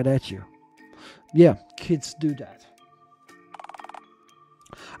staring right at you. Yeah, kids do that.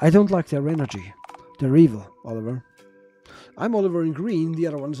 I don't like their energy. They're evil, Oliver. I'm Oliver in green, the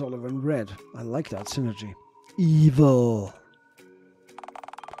other one's Oliver in red. I like that synergy. Evil.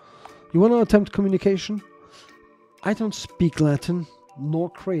 You want to attempt communication? I don't speak Latin, nor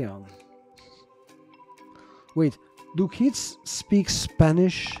crayon. Wait, do kids speak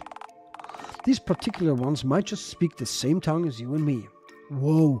Spanish? These particular ones might just speak the same tongue as you and me.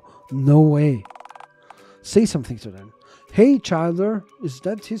 Whoa, no way. Say something to them. Hey, Childer, is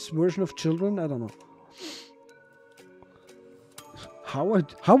that his version of children? I don't know.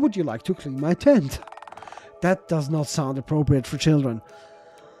 How would you like to clean my tent? That does not sound appropriate for children.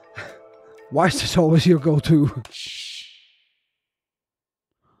 Why is this always your go-to?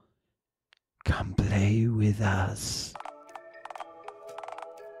 Come play with us.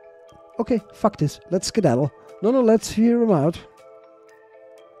 Okay, fuck this. Let's skedaddle. No, let's hear him out.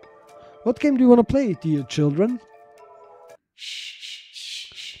 What game do you want to play, dear children?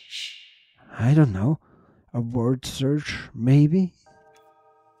 I don't know. A word search, maybe?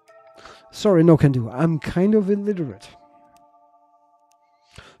 Sorry, no can do. I'm kind of illiterate.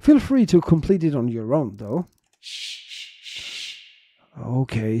 Feel free to complete it on your own, though.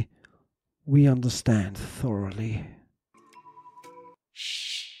 Okay. We understand thoroughly.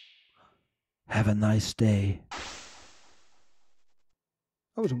 Have a nice day.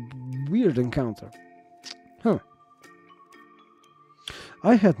 That was a weird encounter. Huh.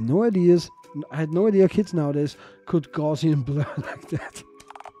 I had no idea kids nowadays could Gaussian blur like that.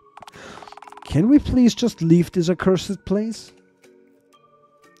 Can we please just leave this accursed place?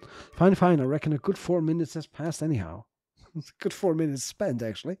 Fine, I reckon a good 4 minutes has passed anyhow. It's a good 4 minutes spent,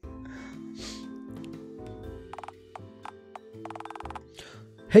 actually.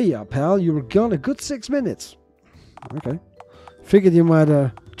 Hey, pal, you were gone a good 6 minutes. Okay. Figured you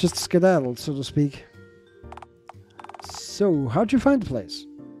might just skedaddled, so to speak. So, how'd you find the place?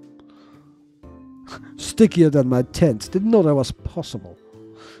 Stickier than my tent. Didn't know that was possible.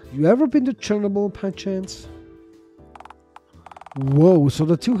 You ever been to Chernobyl, by chance? Whoa, so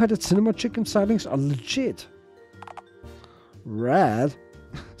the two-headed cinema chicken sightings are legit. Rad.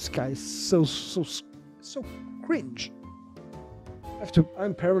 This guy is so cringe.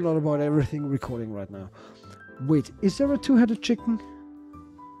 I'm paranoid about everything recording right now. Wait, is there a two-headed chicken?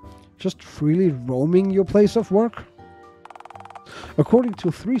 Just freely roaming your place of work? According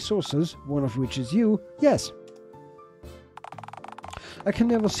to 3 sources, one of which is you, yes. I can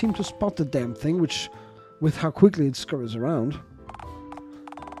never seem to spot the damn thing, with how quickly it scurries around.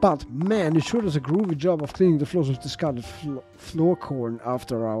 But man, it sure does a groovy job of cleaning the floors with discarded floor corn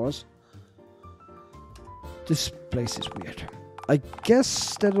after hours. This place is weird. I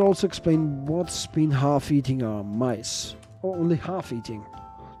guess that would also explain what's been half-eating our mice. Or only half-eating.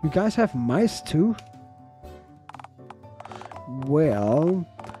 You guys have mice too? Well,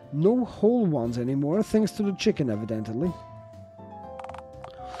 no whole ones anymore, thanks to the chicken evidently.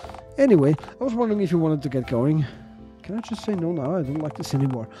 Anyway, I was wondering if you wanted to get going. Can I just say no now? I don't like this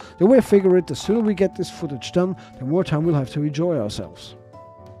anymore. The way I figure it, the sooner we get this footage done, the more time we'll have to enjoy ourselves.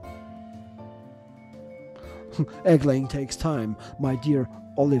 Egg laying takes time, my dear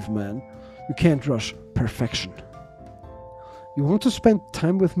olive man. You can't rush perfection. You want to spend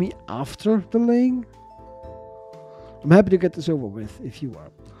time with me after the laying? I'm happy to get this over with, if you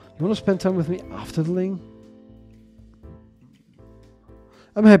are. You want to spend time with me after the laying?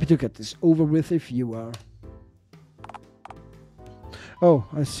 I'm happy to get this over with, if you are. Oh,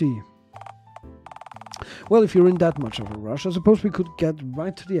 I see. Well, if you're in that much of a rush, I suppose we could get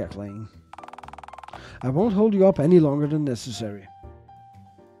right to the egg laying. I won't hold you up any longer than necessary.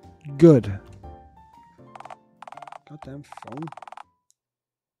 Good. Goddamn phone.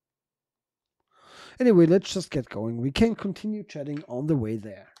 Anyway, let's just get going. We can continue chatting on the way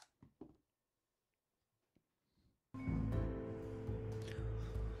there.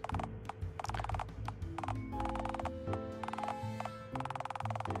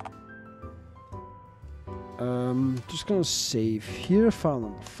 Just gonna save here, file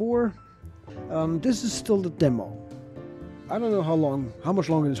number 4. This is still the demo. I don't know how much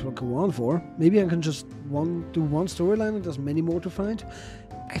longer this will go on for. Maybe I can just do one storyline and there's many more to find.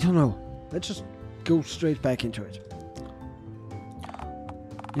 I don't know. Let's just go straight back into it.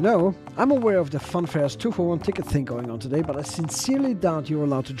 You know, I'm aware of the Funfair's 2-for-1 ticket thing going on today, but I sincerely doubt you're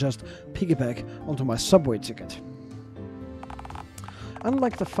allowed to just piggyback onto my subway ticket.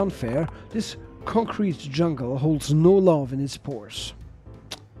 Unlike the Funfair, this concrete jungle holds no love in its pores.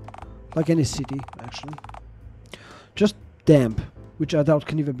 Like any city, actually. Just damp, which I doubt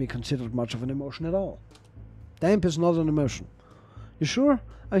can even be considered much of an emotion at all. Damp is not an emotion. You sure?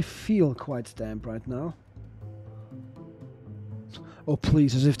 I feel quite damp right now. Oh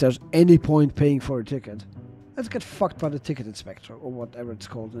please, as if there's any point paying for a ticket. Let's get fucked by the ticket inspector, or whatever it's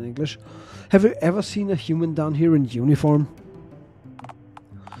called in English. Have you ever seen a human down here in uniform?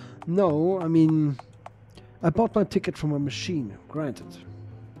 No, I mean, I bought my ticket from a machine, granted.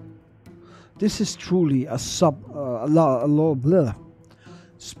 This is truly a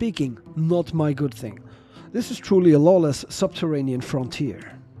Speaking, not my good thing. This is truly a lawless subterranean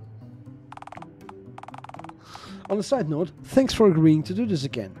frontier. On a side note, thanks for agreeing to do this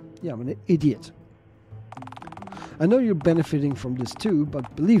again. Yeah, I'm an idiot. I know you're benefiting from this too,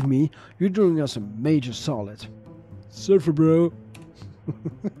 but believe me, you're doing us a major solid. Surfer bro.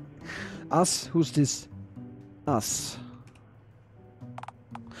 Us? Who's this? Us.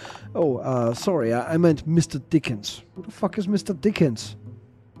 Oh, sorry, I meant Mr. Dickens. Who the fuck is Mr. Dickens?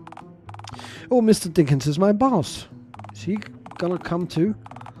 Oh, Mr. Dickens is my boss. Is he gonna come too?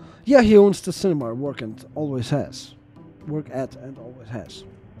 Yeah, he owns the cinema I work at and always has.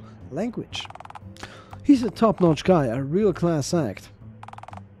 Language. He's a top-notch guy, a real class act.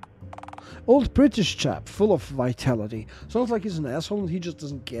 Old British chap, full of vitality. Sounds like he's an asshole and he just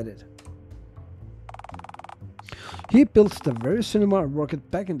doesn't get it. He built the very cinema I worked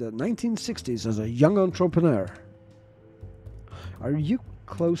at back in the 1960s as a young entrepreneur. Are you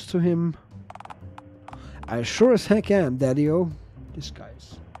close to him? I sure as heck am, Daddy-o. This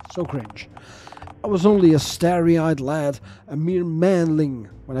guy's so cringe. I was only a starry-eyed lad, a mere manling,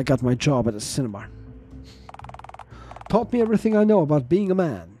 when I got my job at a cinema. Taught me everything I know about being a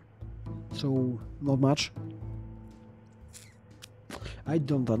man. So, not much. I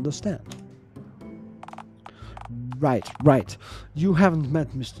don't understand. Right. You haven't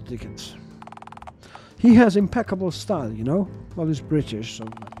met Mr. Dickens. He has impeccable style, you know? Well, he's British, so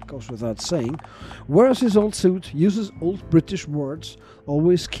it goes without saying. Wears his old suit, uses old British words,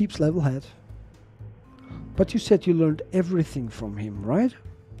 always keeps level head. But you said you learned everything from him, right?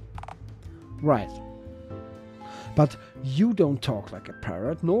 Right. But you don't talk like a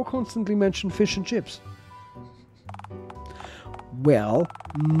parrot, nor constantly mention fish and chips. Well,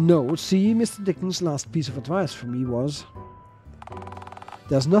 no. See, Mr. Dickens' last piece of advice for me was...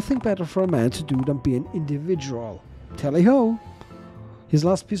 There's nothing better for a man to do than be an individual. Tally-ho! His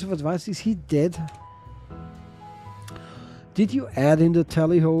last piece of advice, is he dead? Did you add in the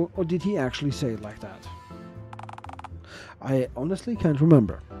tally-ho, or did he actually say it like that? I honestly can't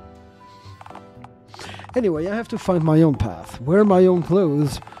remember. Anyway, I have to find my own path, wear my own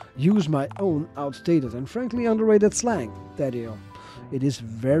clothes, use my own outdated and frankly underrated slang, Daddy-o. It is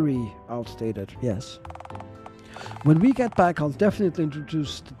very outdated, yes. When we get back, I'll definitely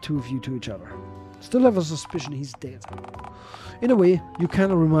introduce the two of you to each other. Still have a suspicion he's dead. In a way, you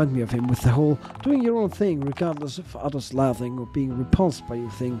kinda remind me of him with the whole doing your own thing regardless of others laughing or being repulsed by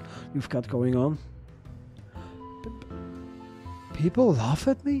your thing you've got going on. People laugh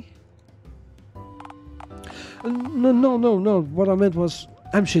at me? No. What I meant was,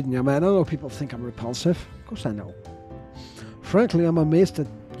 I'm shitting you, man. I know people think I'm repulsive. Of course I know. Frankly, I'm amazed that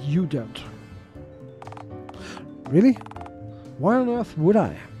you don't. Really? Why on earth would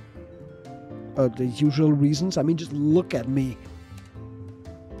I? The usual reasons? I mean, just look at me.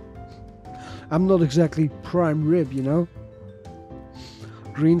 I'm not exactly prime rib, you know?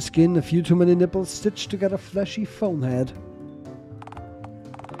 Green skin, a few too many nipples, stitched together fleshy phone head.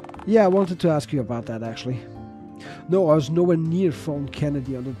 Yeah, I wanted to ask you about that, actually. No, I was nowhere near Phone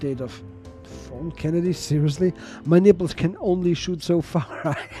Kennedy on the date of... Phone Kennedy? Seriously? My nipples can only shoot so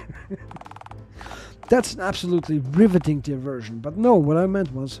far. That's an absolutely riveting diversion, but no, what I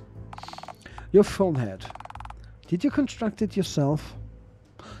meant was... Your phone head. Did you construct it yourself?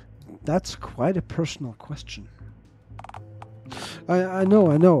 That's quite a personal question. I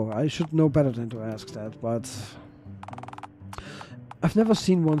know. I should know better than to ask that, but... I've never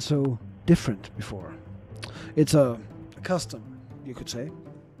seen one so different before. It's a custom, you could say.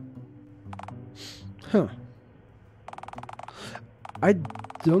 Huh. I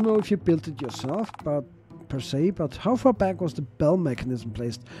don't know if you built it yourself, but per se, but how far back was the bell mechanism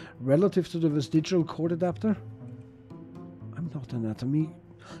placed relative to the vestigial cord adapter? I'm not anatomy.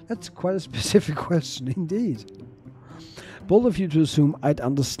 That's quite a specific question indeed. Bold of you to assume I'd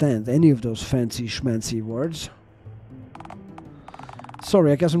understand any of those fancy schmancy words.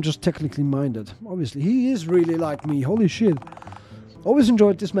 Sorry, I guess I'm just technically minded. Obviously, he is really like me. Holy shit. Always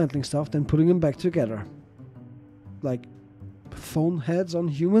enjoyed dismantling stuff, then putting them back together. Like, phone heads on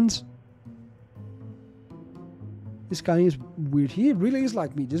humans? This guy is weird. He really is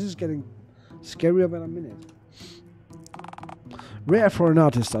like me. This is getting scarier by a minute. Rare for an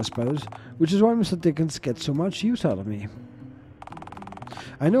artist, I suppose, which is why Mr. Dickens gets so much use out of me.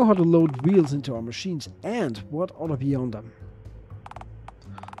 I know how to load wheels into our machines and what ought to be on them.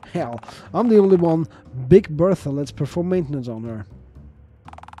 Hell, I'm the only one Big Bertha lets perform maintenance on her.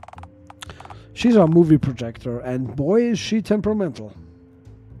 She's our movie projector, and boy is she temperamental.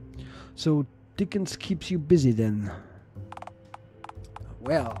 So Dickens keeps you busy then?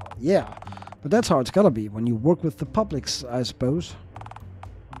 Well, yeah, but that's how it's gotta be when you work with the publics, I suppose.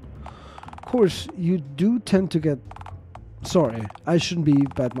 course, you do tend to get... Sorry, I shouldn't be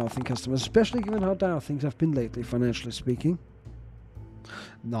bad-mouthing customers, especially given how dire things have been lately, financially speaking.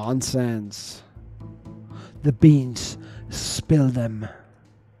 Nonsense. The beans. Spill them.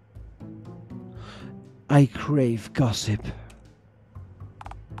 I crave gossip.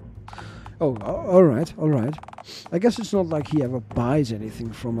 Oh, alright, alright. I guess it's not like he ever buys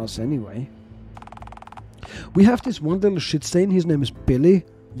anything from us anyway. We have this one little shit stain, his name is Billy.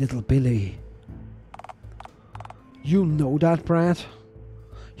 Little Billy. You know that brat?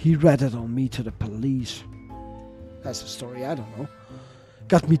 He ratted on me to the police. That's a story I don't know.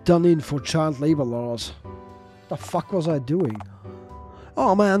 Got me done in for child labor laws. The fuck was I doing?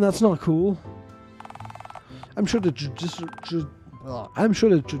 Oh man, that's not cool. I'm sure the judicial,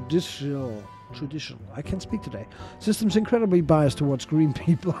 I can't speak today, system's incredibly biased towards green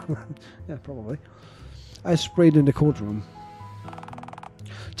people. Yeah, probably. I sprayed in the courtroom.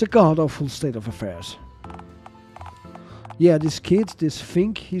 It's a god-awful state of affairs. Yeah, this kid, this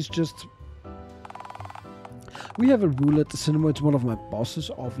Fink, he's just... We have a rule at the cinema, it's one of my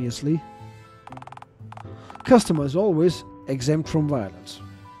bosses, obviously. Customer is always exempt from violence.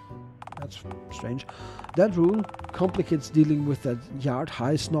 That's strange. That rule complicates dealing with that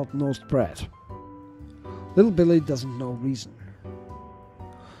yard-high, snot-nosed brat. Little Billy doesn't know reason.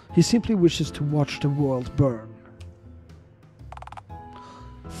 He simply wishes to watch the world burn.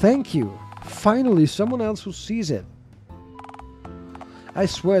 Thank you! Finally, someone else who sees it. I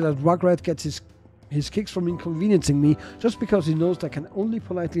swear that Rugrat gets his kicks from inconveniencing me just because he knows that I can only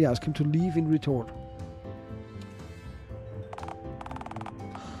politely ask him to leave in retort.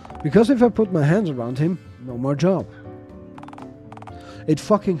 Because if I put my hands around him, no more job. It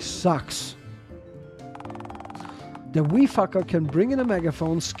fucking sucks. The wee fucker can bring in a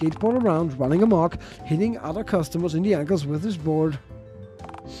megaphone, skateboard around, running amok, hitting other customers in the ankles with his board.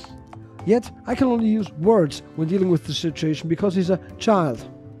 Yet, I can only use words when dealing with the situation because he's a child.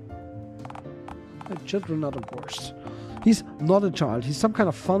 Children are the worst. He's not a child, he's some kind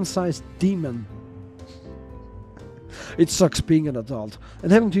of fun-sized demon. It sucks being an adult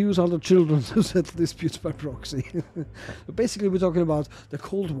and having to use other children to settle disputes by proxy. But basically we're talking about the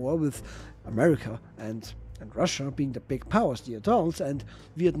Cold War with America and Russia being the big powers, the adults, and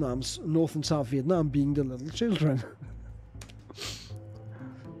Vietnam's North and South Vietnam being the little children.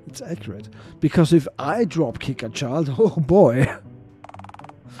 It's accurate. Because if I drop kick a child, oh boy.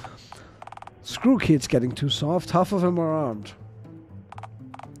 Screw kids getting too soft, half of them are armed.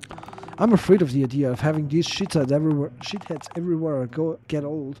 I'm afraid of the idea of having these shitheads everywhere get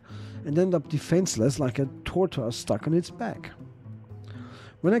old and end up defenseless like a tortoise stuck on its back.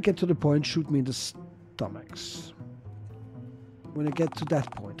 When I get to the point, shoot me in the stomachs. When I get to that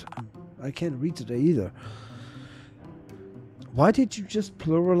point. I can't read today either. Why did you just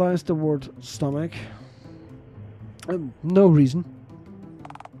pluralize the word stomach? No reason.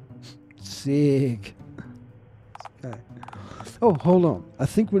 Sick. Okay. Oh, hold on. I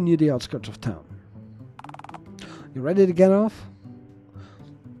think we're near the outskirts of town. You ready to get off?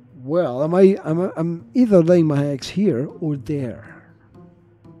 Well, I'm either laying my eggs here or there.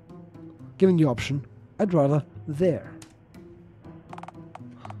 Given the option, I'd rather there.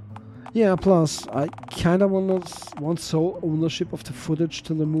 Yeah, plus, I kinda want sole ownership of the footage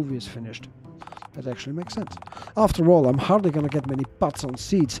till the movie is finished. That actually makes sense. After all, I'm hardly gonna get many butts on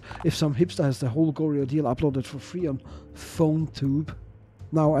seats if some hipster has the whole Gory deal uploaded for free on PhoneTube.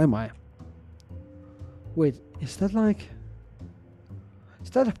 Now am I? Wait, is that like...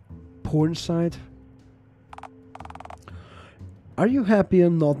 Is that a porn site? Are you happy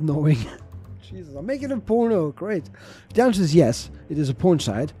I'm not knowing? Jesus, I'm making a porno, great. If the answer is yes, it is a porn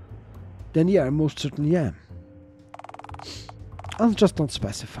site, then yeah, I most certainly am. I'll just not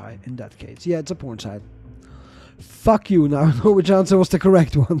specify in that case. Yeah, it's a porn site. Fuck you, now I know which answer was the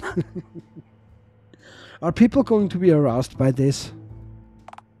correct one. Are people going to be aroused by this?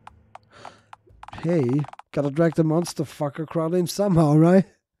 Hey, gotta drag the monster fucker crowd in somehow, right?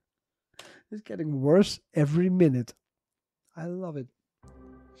 It's getting worse every minute. I love it.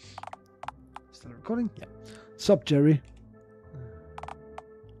 Still recording? Yeah. Sup, Jerry?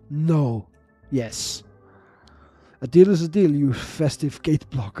 No. Yes. A deal is a deal, you festive gate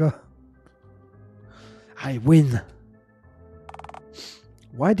blocker. I win.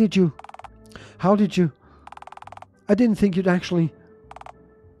 Why did you? How did you? I didn't think you'd actually...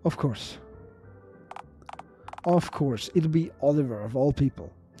 Of course. Of course, it'll be Oliver of all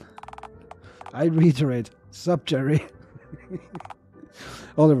people. I reiterate, sup, Jerry?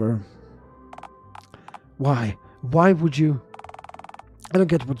 Oliver. Why? Why would you? I don't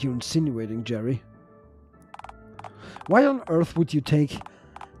get what you're insinuating, Jerry. Why on earth would you take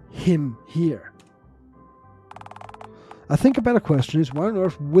him here. I think a better question is, why on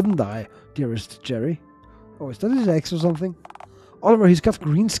earth wouldn't I, dearest Jerry? Oh, is that his ex or something? Oliver, he's got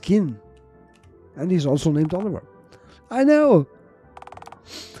green skin. And he's also named Oliver. I know!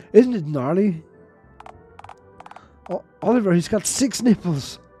 Isn't it gnarly? Oliver, he's got 6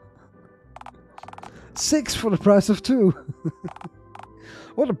 nipples. 6 for the price of 2.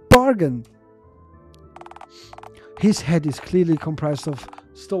 What a bargain! His head is clearly comprised of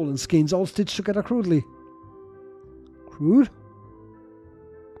stolen skins, all stitched together crudely. Crude?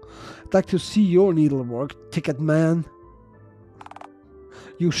 I'd like to see your needlework, ticket man.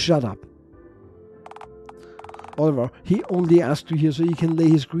 You shut up. Oliver, he only asked you here so he can lay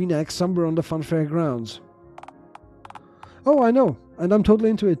his green axe somewhere on the funfair grounds. Oh, I know, and I'm totally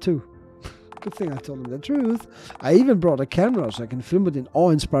into it too. Good thing I told him the truth. I even brought a camera so I can film it in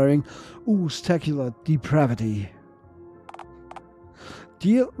awe-inspiring, ooh-stacular depravity.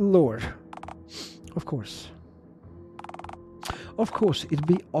 Dear Lord. Of course. Of course, it'd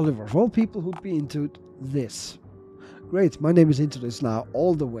be Oliver, of all people who'd be into this. Great, my name is into this now,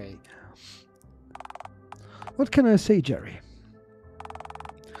 all the way. What can I say, Jerry?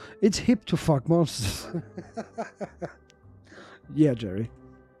 It's hip to fuck monsters. Yeah, Jerry.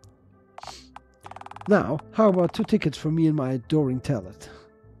 Now, how about 2 tickets for me and my adoring talent?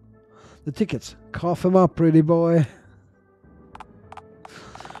 The tickets. Cough 'em up, pretty boy.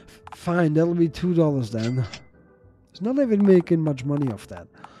 Fine, that'll be $2 then. He's not even making much money off that.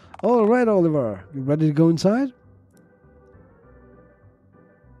 Alright, Oliver. You ready to go inside?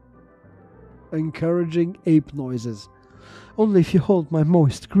 Encouraging ape noises. Only if you hold my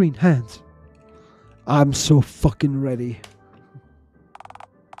moist green hands. I'm so fucking ready.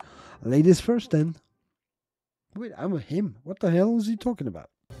 Ladies first then. Wait, I'm a him. What the hell is he talking about?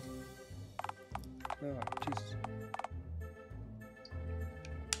 Oh, Jesus.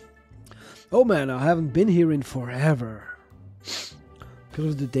 Oh man, I haven't been here in forever. Because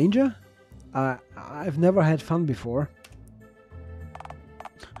of the danger? I've never had fun before.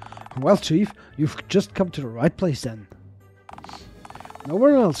 Well, Chief, you've just come to the right place then.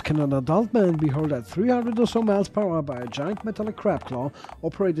 Nowhere else can an adult man be hurled at 300 or so miles per hour by a giant metallic crab claw,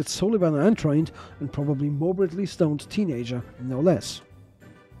 operated solely by an untrained and probably morbidly stoned teenager, no less.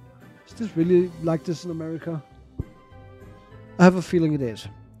 Is this really like this in America? I have a feeling it is.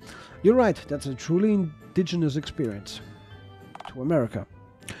 You're right, that's a truly indigenous experience. To America.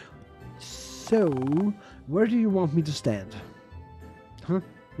 So, where do you want me to stand? Huh?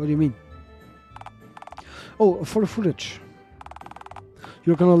 What do you mean? Oh, for the footage.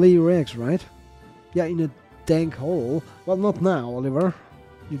 You're gonna lay your eggs, right? Yeah, in a dank hole. Well, not now, Oliver.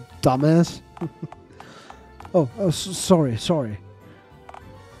 You dumbass. Sorry.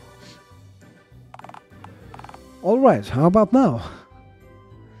 Alright, how about now?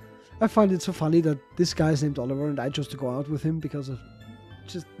 I find it so funny that this guy's named Oliver and I chose to go out with him because it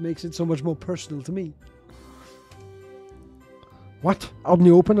just makes it so much more personal to me. What? Out in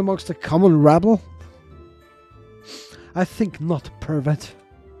the open amongst the common rabble? I think not, pervert.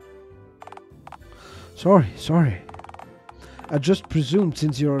 Sorry. I just presumed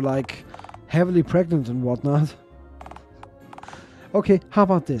since you're like heavily pregnant and whatnot. Okay, how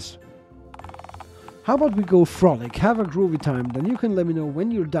about this? How about we go frolic, have a groovy time, then you can let me know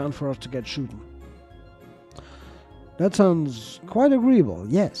when you're down for us to get shooting. That sounds quite agreeable,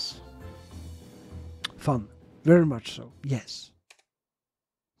 yes. Fun, very much so, yes.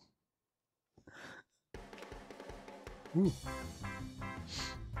 Ooh.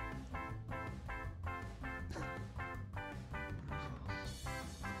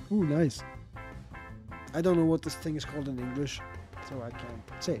 Ooh, nice. I don't know what this thing is called in English, so I can't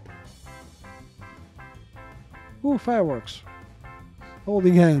say. Ooh, fireworks.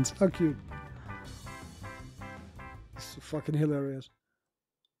 Holding hands, how cute. This is so fucking hilarious.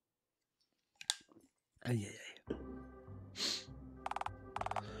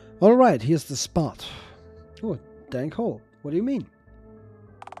 Alright, here's the spot. Oh, dank hole. What do you mean?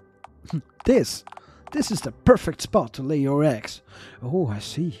 This is the perfect spot to lay your eggs. Oh, I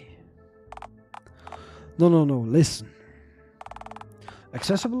see. No, listen.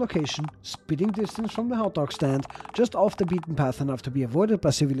 Accessible location, spitting distance from the hot dog stand, just off the beaten path enough to be avoided by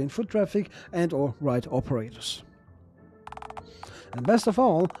civilian foot traffic and or ride operators. And best of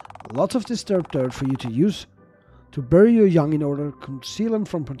all, lots of disturbed dirt for you to use to bury your young in order to conceal them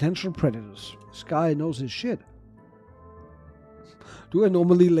from potential predators. This guy knows his shit. Do I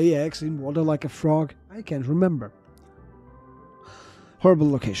normally lay eggs in water like a frog? I can't remember.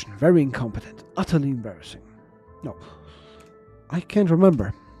 Horrible location, very incompetent, utterly embarrassing. No, I can't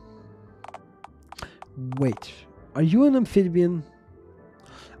remember. Wait, are you an amphibian?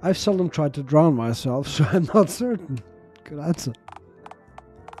 I've seldom tried to drown myself, so I'm not certain. Good answer.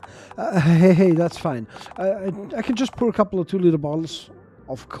 Hey, that's fine. I can just pour a couple of 2-liter bottles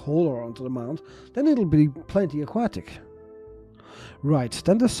of cola onto the mount, then it'll be plenty aquatic. Right,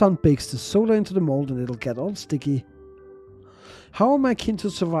 then the sun bakes the soda into the mold and it'll get all sticky. How am I keen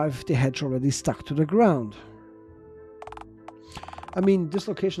to survive if the hedge already stuck to the ground? I mean, this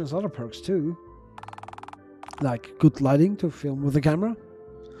location has other perks too. Like good lighting to film with the camera.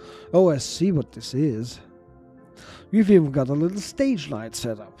 Oh, I see what this is. We've even got a little stage light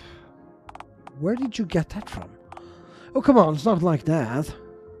set up. Where did you get that from? Oh, come on, it's not like that.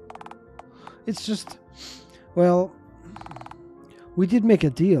 It's just... Well... We did make a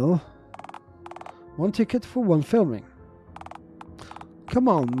deal. 1 ticket for 1 filming. Come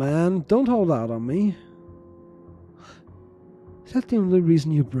on, man, don't hold out on me. Is that the only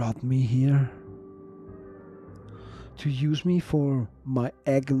reason you brought me here? To use me for my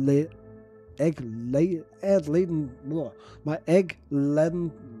egg-laden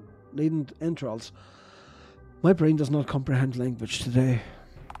entrails. My brain does not comprehend language today.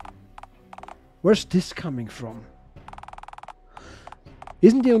 Where's this coming from?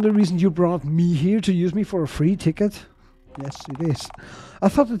 Isn't the only reason you brought me here to use me for a free ticket? Yes, it is. I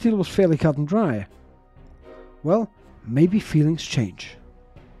thought the deal was fairly cut and dry. Well, maybe feelings change.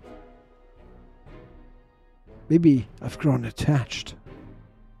 Maybe I've grown attached.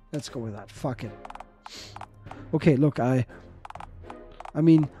 Let's go with that. Fuck it. Okay, look, I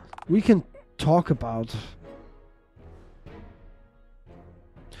mean, we can talk about...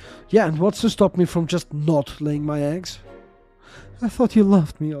 Yeah, and what's to stop me from just not laying my eggs? I thought you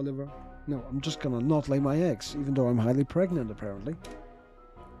loved me, Oliver. No, I'm just gonna not lay my eggs, even though I'm highly pregnant, apparently.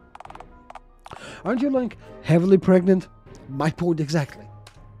 Aren't you, like, heavily pregnant? My point exactly.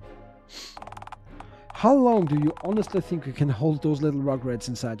 How long do you honestly think you can hold those little rugrats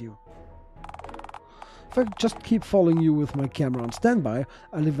inside you? If I just keep following you with my camera on standby,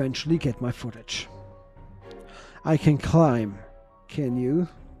 I'll eventually get my footage. I can climb. Can you?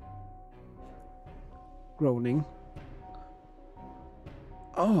 Groaning.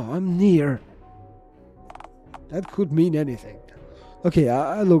 Oh, I'm near. That could mean anything. Okay,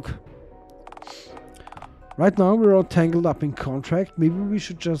 look. Right now we're all tangled up in contract. Maybe we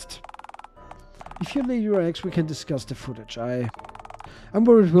should just... If you lay your eggs, we can discuss the footage. I'm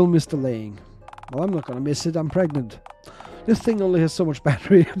worried we'll miss the laying. Well, I'm not gonna miss it. I'm pregnant. This thing only has so much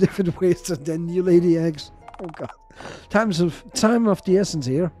battery, and if it wastes it, then you lay the eggs. Oh god. Time of the essence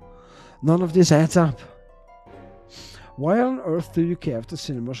here. None of this adds up. Why on earth do you care if the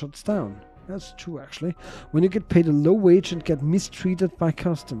cinema shuts down? That's true, actually. When you get paid a low wage and get mistreated by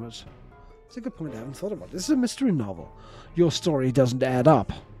customers. That's a good point I haven't thought about. This is a mystery novel. Your story doesn't add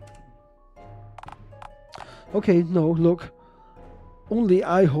up. Okay, no, look. Only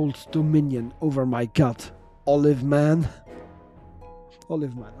I hold dominion over my gut. Olive man.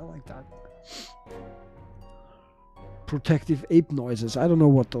 Olive man, I like that. Protective ape noises. I don't know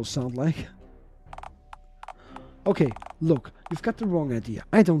what those sound like. Okay, look, you've got the wrong idea.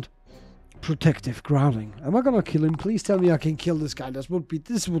 I don't... Protective growling. Am I gonna kill him? Please tell me I can kill this guy. This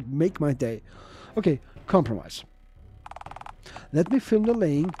would make my day. Okay, compromise. Let me film the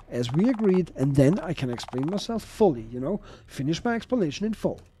laying as we agreed, and then I can explain myself fully, you know? Finish my explanation in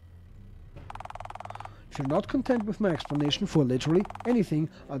full. If you're not content with my explanation for literally anything,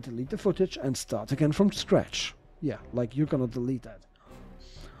 I'll delete the footage and start again from scratch. Yeah, like you're gonna delete that.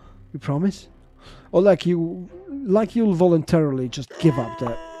 You promise? Or like you'll voluntarily just give up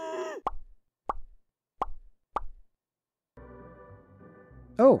that.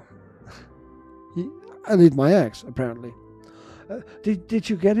 Oh. I need my eggs, apparently. Did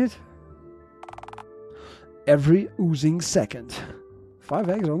you get it? Every oozing second. 5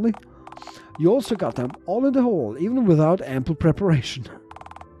 eggs only? You also got them all in the hole, even without ample preparation.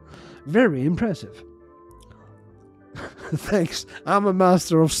 Very impressive. Thanks, I'm a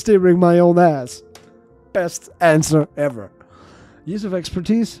master of steering my own ass. Best answer ever. Use of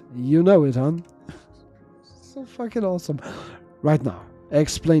expertise? You know it, hon. So fucking awesome. Right now,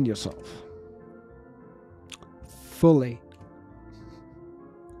 explain yourself. Fully.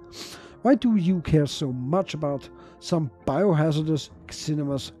 Why do you care so much about some biohazardous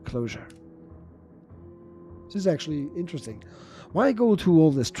cinema's closure? This is actually interesting. Why go to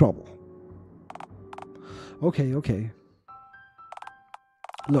all this trouble? Okay.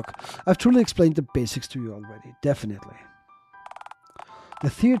 Look, I've truly explained the basics to you already, definitely. The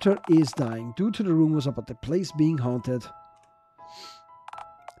theater is dying due to the rumors about the place being haunted.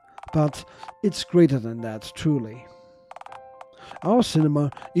 But it's greater than that, truly. Our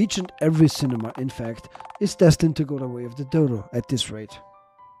cinema, each and every cinema in fact, is destined to go the way of the dodo at this rate.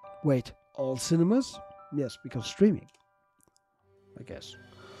 Wait, all cinemas? Yes, because streaming. I guess.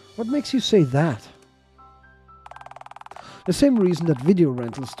 What makes you say that? The same reason that video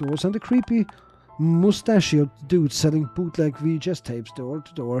rental stores and the creepy mustachioed dude selling bootleg VHS tapes door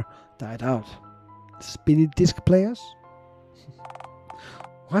to door died out. Spinny disc players?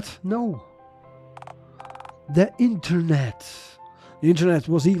 What? No. The internet. The internet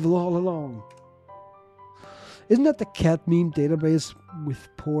was evil all along. Isn't that the cat meme database with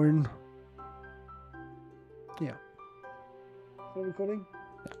porn? Yeah. Still recording?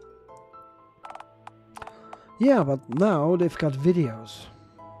 Yeah, but now they've got videos.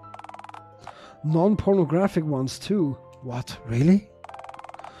 Non-pornographic ones too. What, really?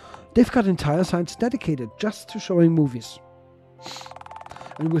 They've got entire sites dedicated just to showing movies.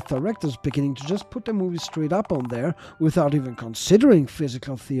 And with directors beginning to just put their movies straight up on there without even considering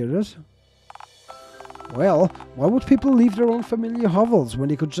physical theaters. Well, why would people leave their own familiar hovels when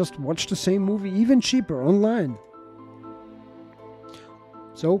they could just watch the same movie even cheaper online?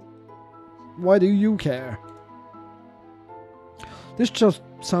 So, why do you care? This just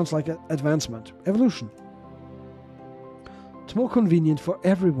sounds like advancement, evolution. It's more convenient for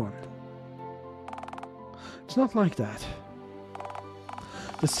everyone. It's not like that.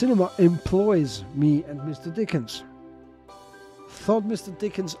 The cinema employs me and Mr. Dickens. Thought Mr.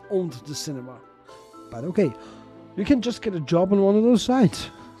 Dickens owned the cinema. But okay, you can just get a job on one of those sites.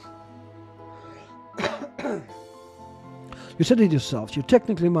 You said it yourself, you're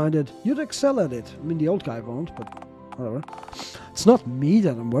technically minded, you'd excel at it. I mean, the old guy won't, but whatever. It's not me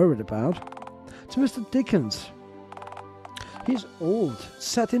that I'm worried about. It's Mr. Dickens. He's old,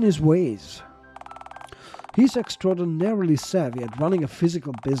 set in his ways. He's extraordinarily savvy at running a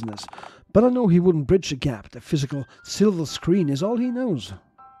physical business, but I know he wouldn't bridge the gap. The physical silver screen is all he knows.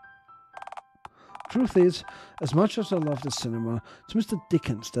 Truth is, as much as I love the cinema, it's Mr.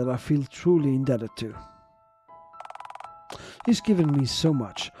 Dickens that I feel truly indebted to. He's given me so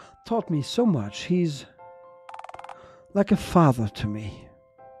much, taught me so much. He's like a father to me.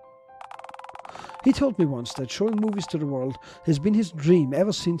 He told me once that showing movies to the world has been his dream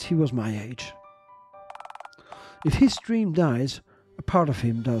ever since he was my age. If his dream dies, a part of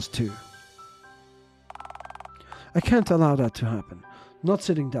him does too. I can't allow that to happen, not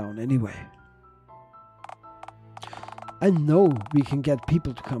sitting down anyway. I know we can get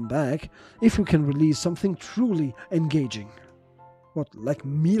people to come back if we can release something truly engaging. What, like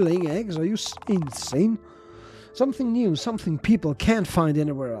me laying eggs? Are you insane? Something new, something people can't find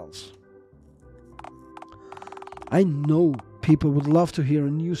anywhere else. I know people would love to hear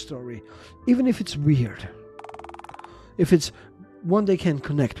a new story, even if it's weird. If it's one they can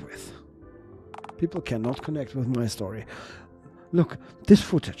connect with. People cannot connect with my story. Look, this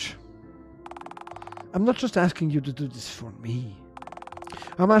footage. I'm not just asking you to do this for me.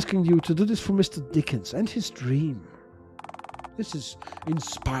 I'm asking you to do this for Mr. Dickens and his dream. This is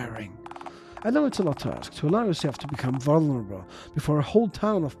inspiring. I know it's a lot to ask, to allow yourself to become vulnerable before a whole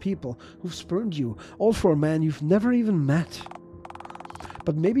town of people who've spurned you, all for a man you've never even met.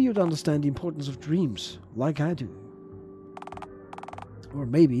 But maybe you'd understand the importance of dreams, like I do. Or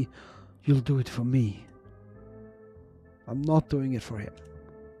maybe you'll do it for me. I'm not doing it for him.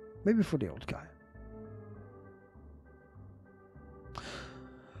 Maybe for the old guy.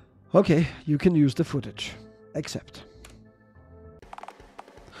 Okay, you can use the footage. Accept.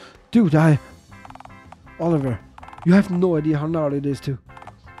 Dude, Oliver, you have no idea how gnarly it is too.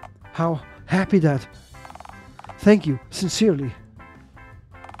 How happy that. Thank you, sincerely.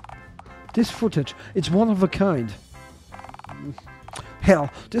 This footage, it's one of a kind. Hell,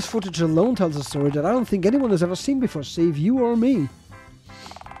 this footage alone tells a story that I don't think anyone has ever seen before, save you or me.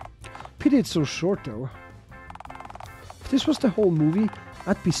 Pity it's so short though. If this was the whole movie,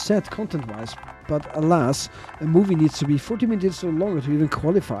 I'd be set content-wise, but alas, a movie needs to be 40 minutes or longer to even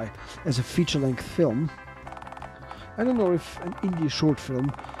qualify as a feature-length film. I don't know if an indie short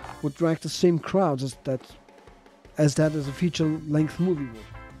film would drag the same crowds as a feature-length movie would.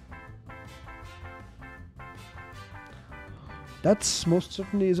 That's most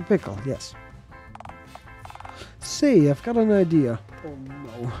certainly is a pickle, yes. Say, I've got an idea. Oh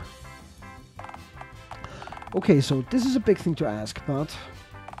no. Okay, so this is a big thing to ask, but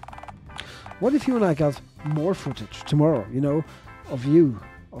what if you and I got more footage tomorrow, you know, of you,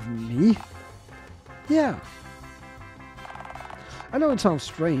 of me? Yeah. I know it sounds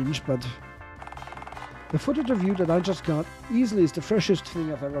strange, but the footage of you that I just got easily is the freshest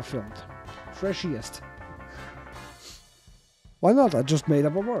thing I've ever filmed. Freshiest. Why not? I just made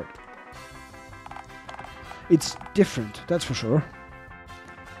up a word. It's different, that's for sure.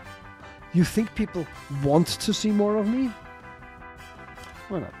 You think people want to see more of me?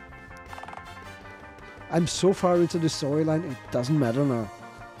 Why not? I'm so far into the storyline, it doesn't matter now.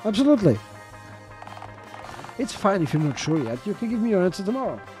 Absolutely. It's fine if you're not sure yet. You can give me your answer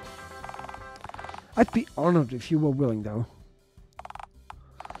tomorrow. I'd be honored if you were willing, though.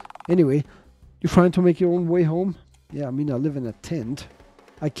 Anyway, you trying to make your own way home? Yeah, I mean, I live in a tent.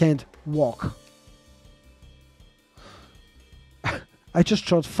 I can't walk. I just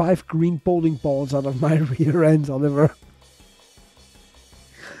shot 5 green bowling balls out of my rear end, Oliver.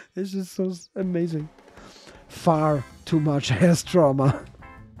 It's just so amazing. Far too much health trauma.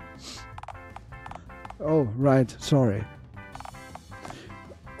 Oh, right, sorry.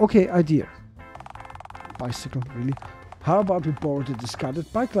 Okay, idea. Bicycle, really? How about we borrow the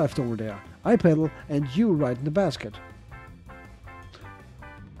discarded bike left over there? I pedal and you ride in the basket.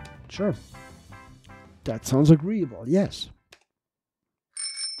 Sure. That sounds agreeable, yes.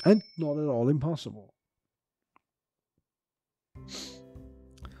 And not at all impossible.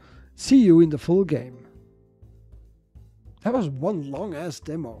 See you in the full game. That was one long-ass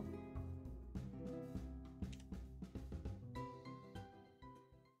demo.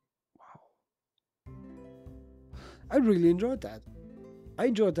 Wow. I really enjoyed that. I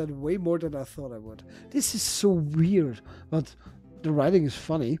enjoyed that way more than I thought I would. This is so weird, but the writing is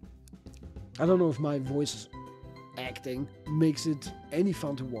funny. I don't know if my voice acting makes it any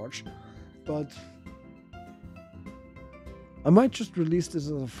fun to watch, but I might just release this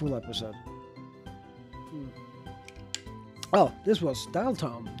as a full episode. Oh, this was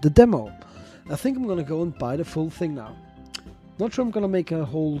Dialtown, the demo. I think I'm gonna go and buy the full thing now. Not sure I'm gonna make a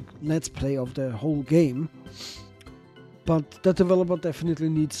whole let's play of the whole game, but the developer definitely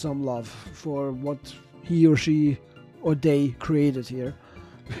needs some love for what he or she or they created here,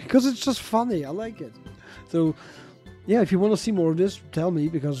 because it's just funny. I like it. So yeah, if you want to see more of this, tell me,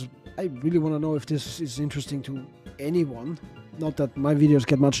 because I really want to know if this is interesting to anyone. Not that my videos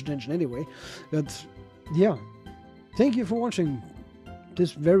get much attention anyway, but yeah. Thank you for watching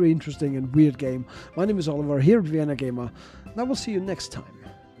this very interesting and weird game. My name is Oliver here at Vienna Gamer, and I will see you next time.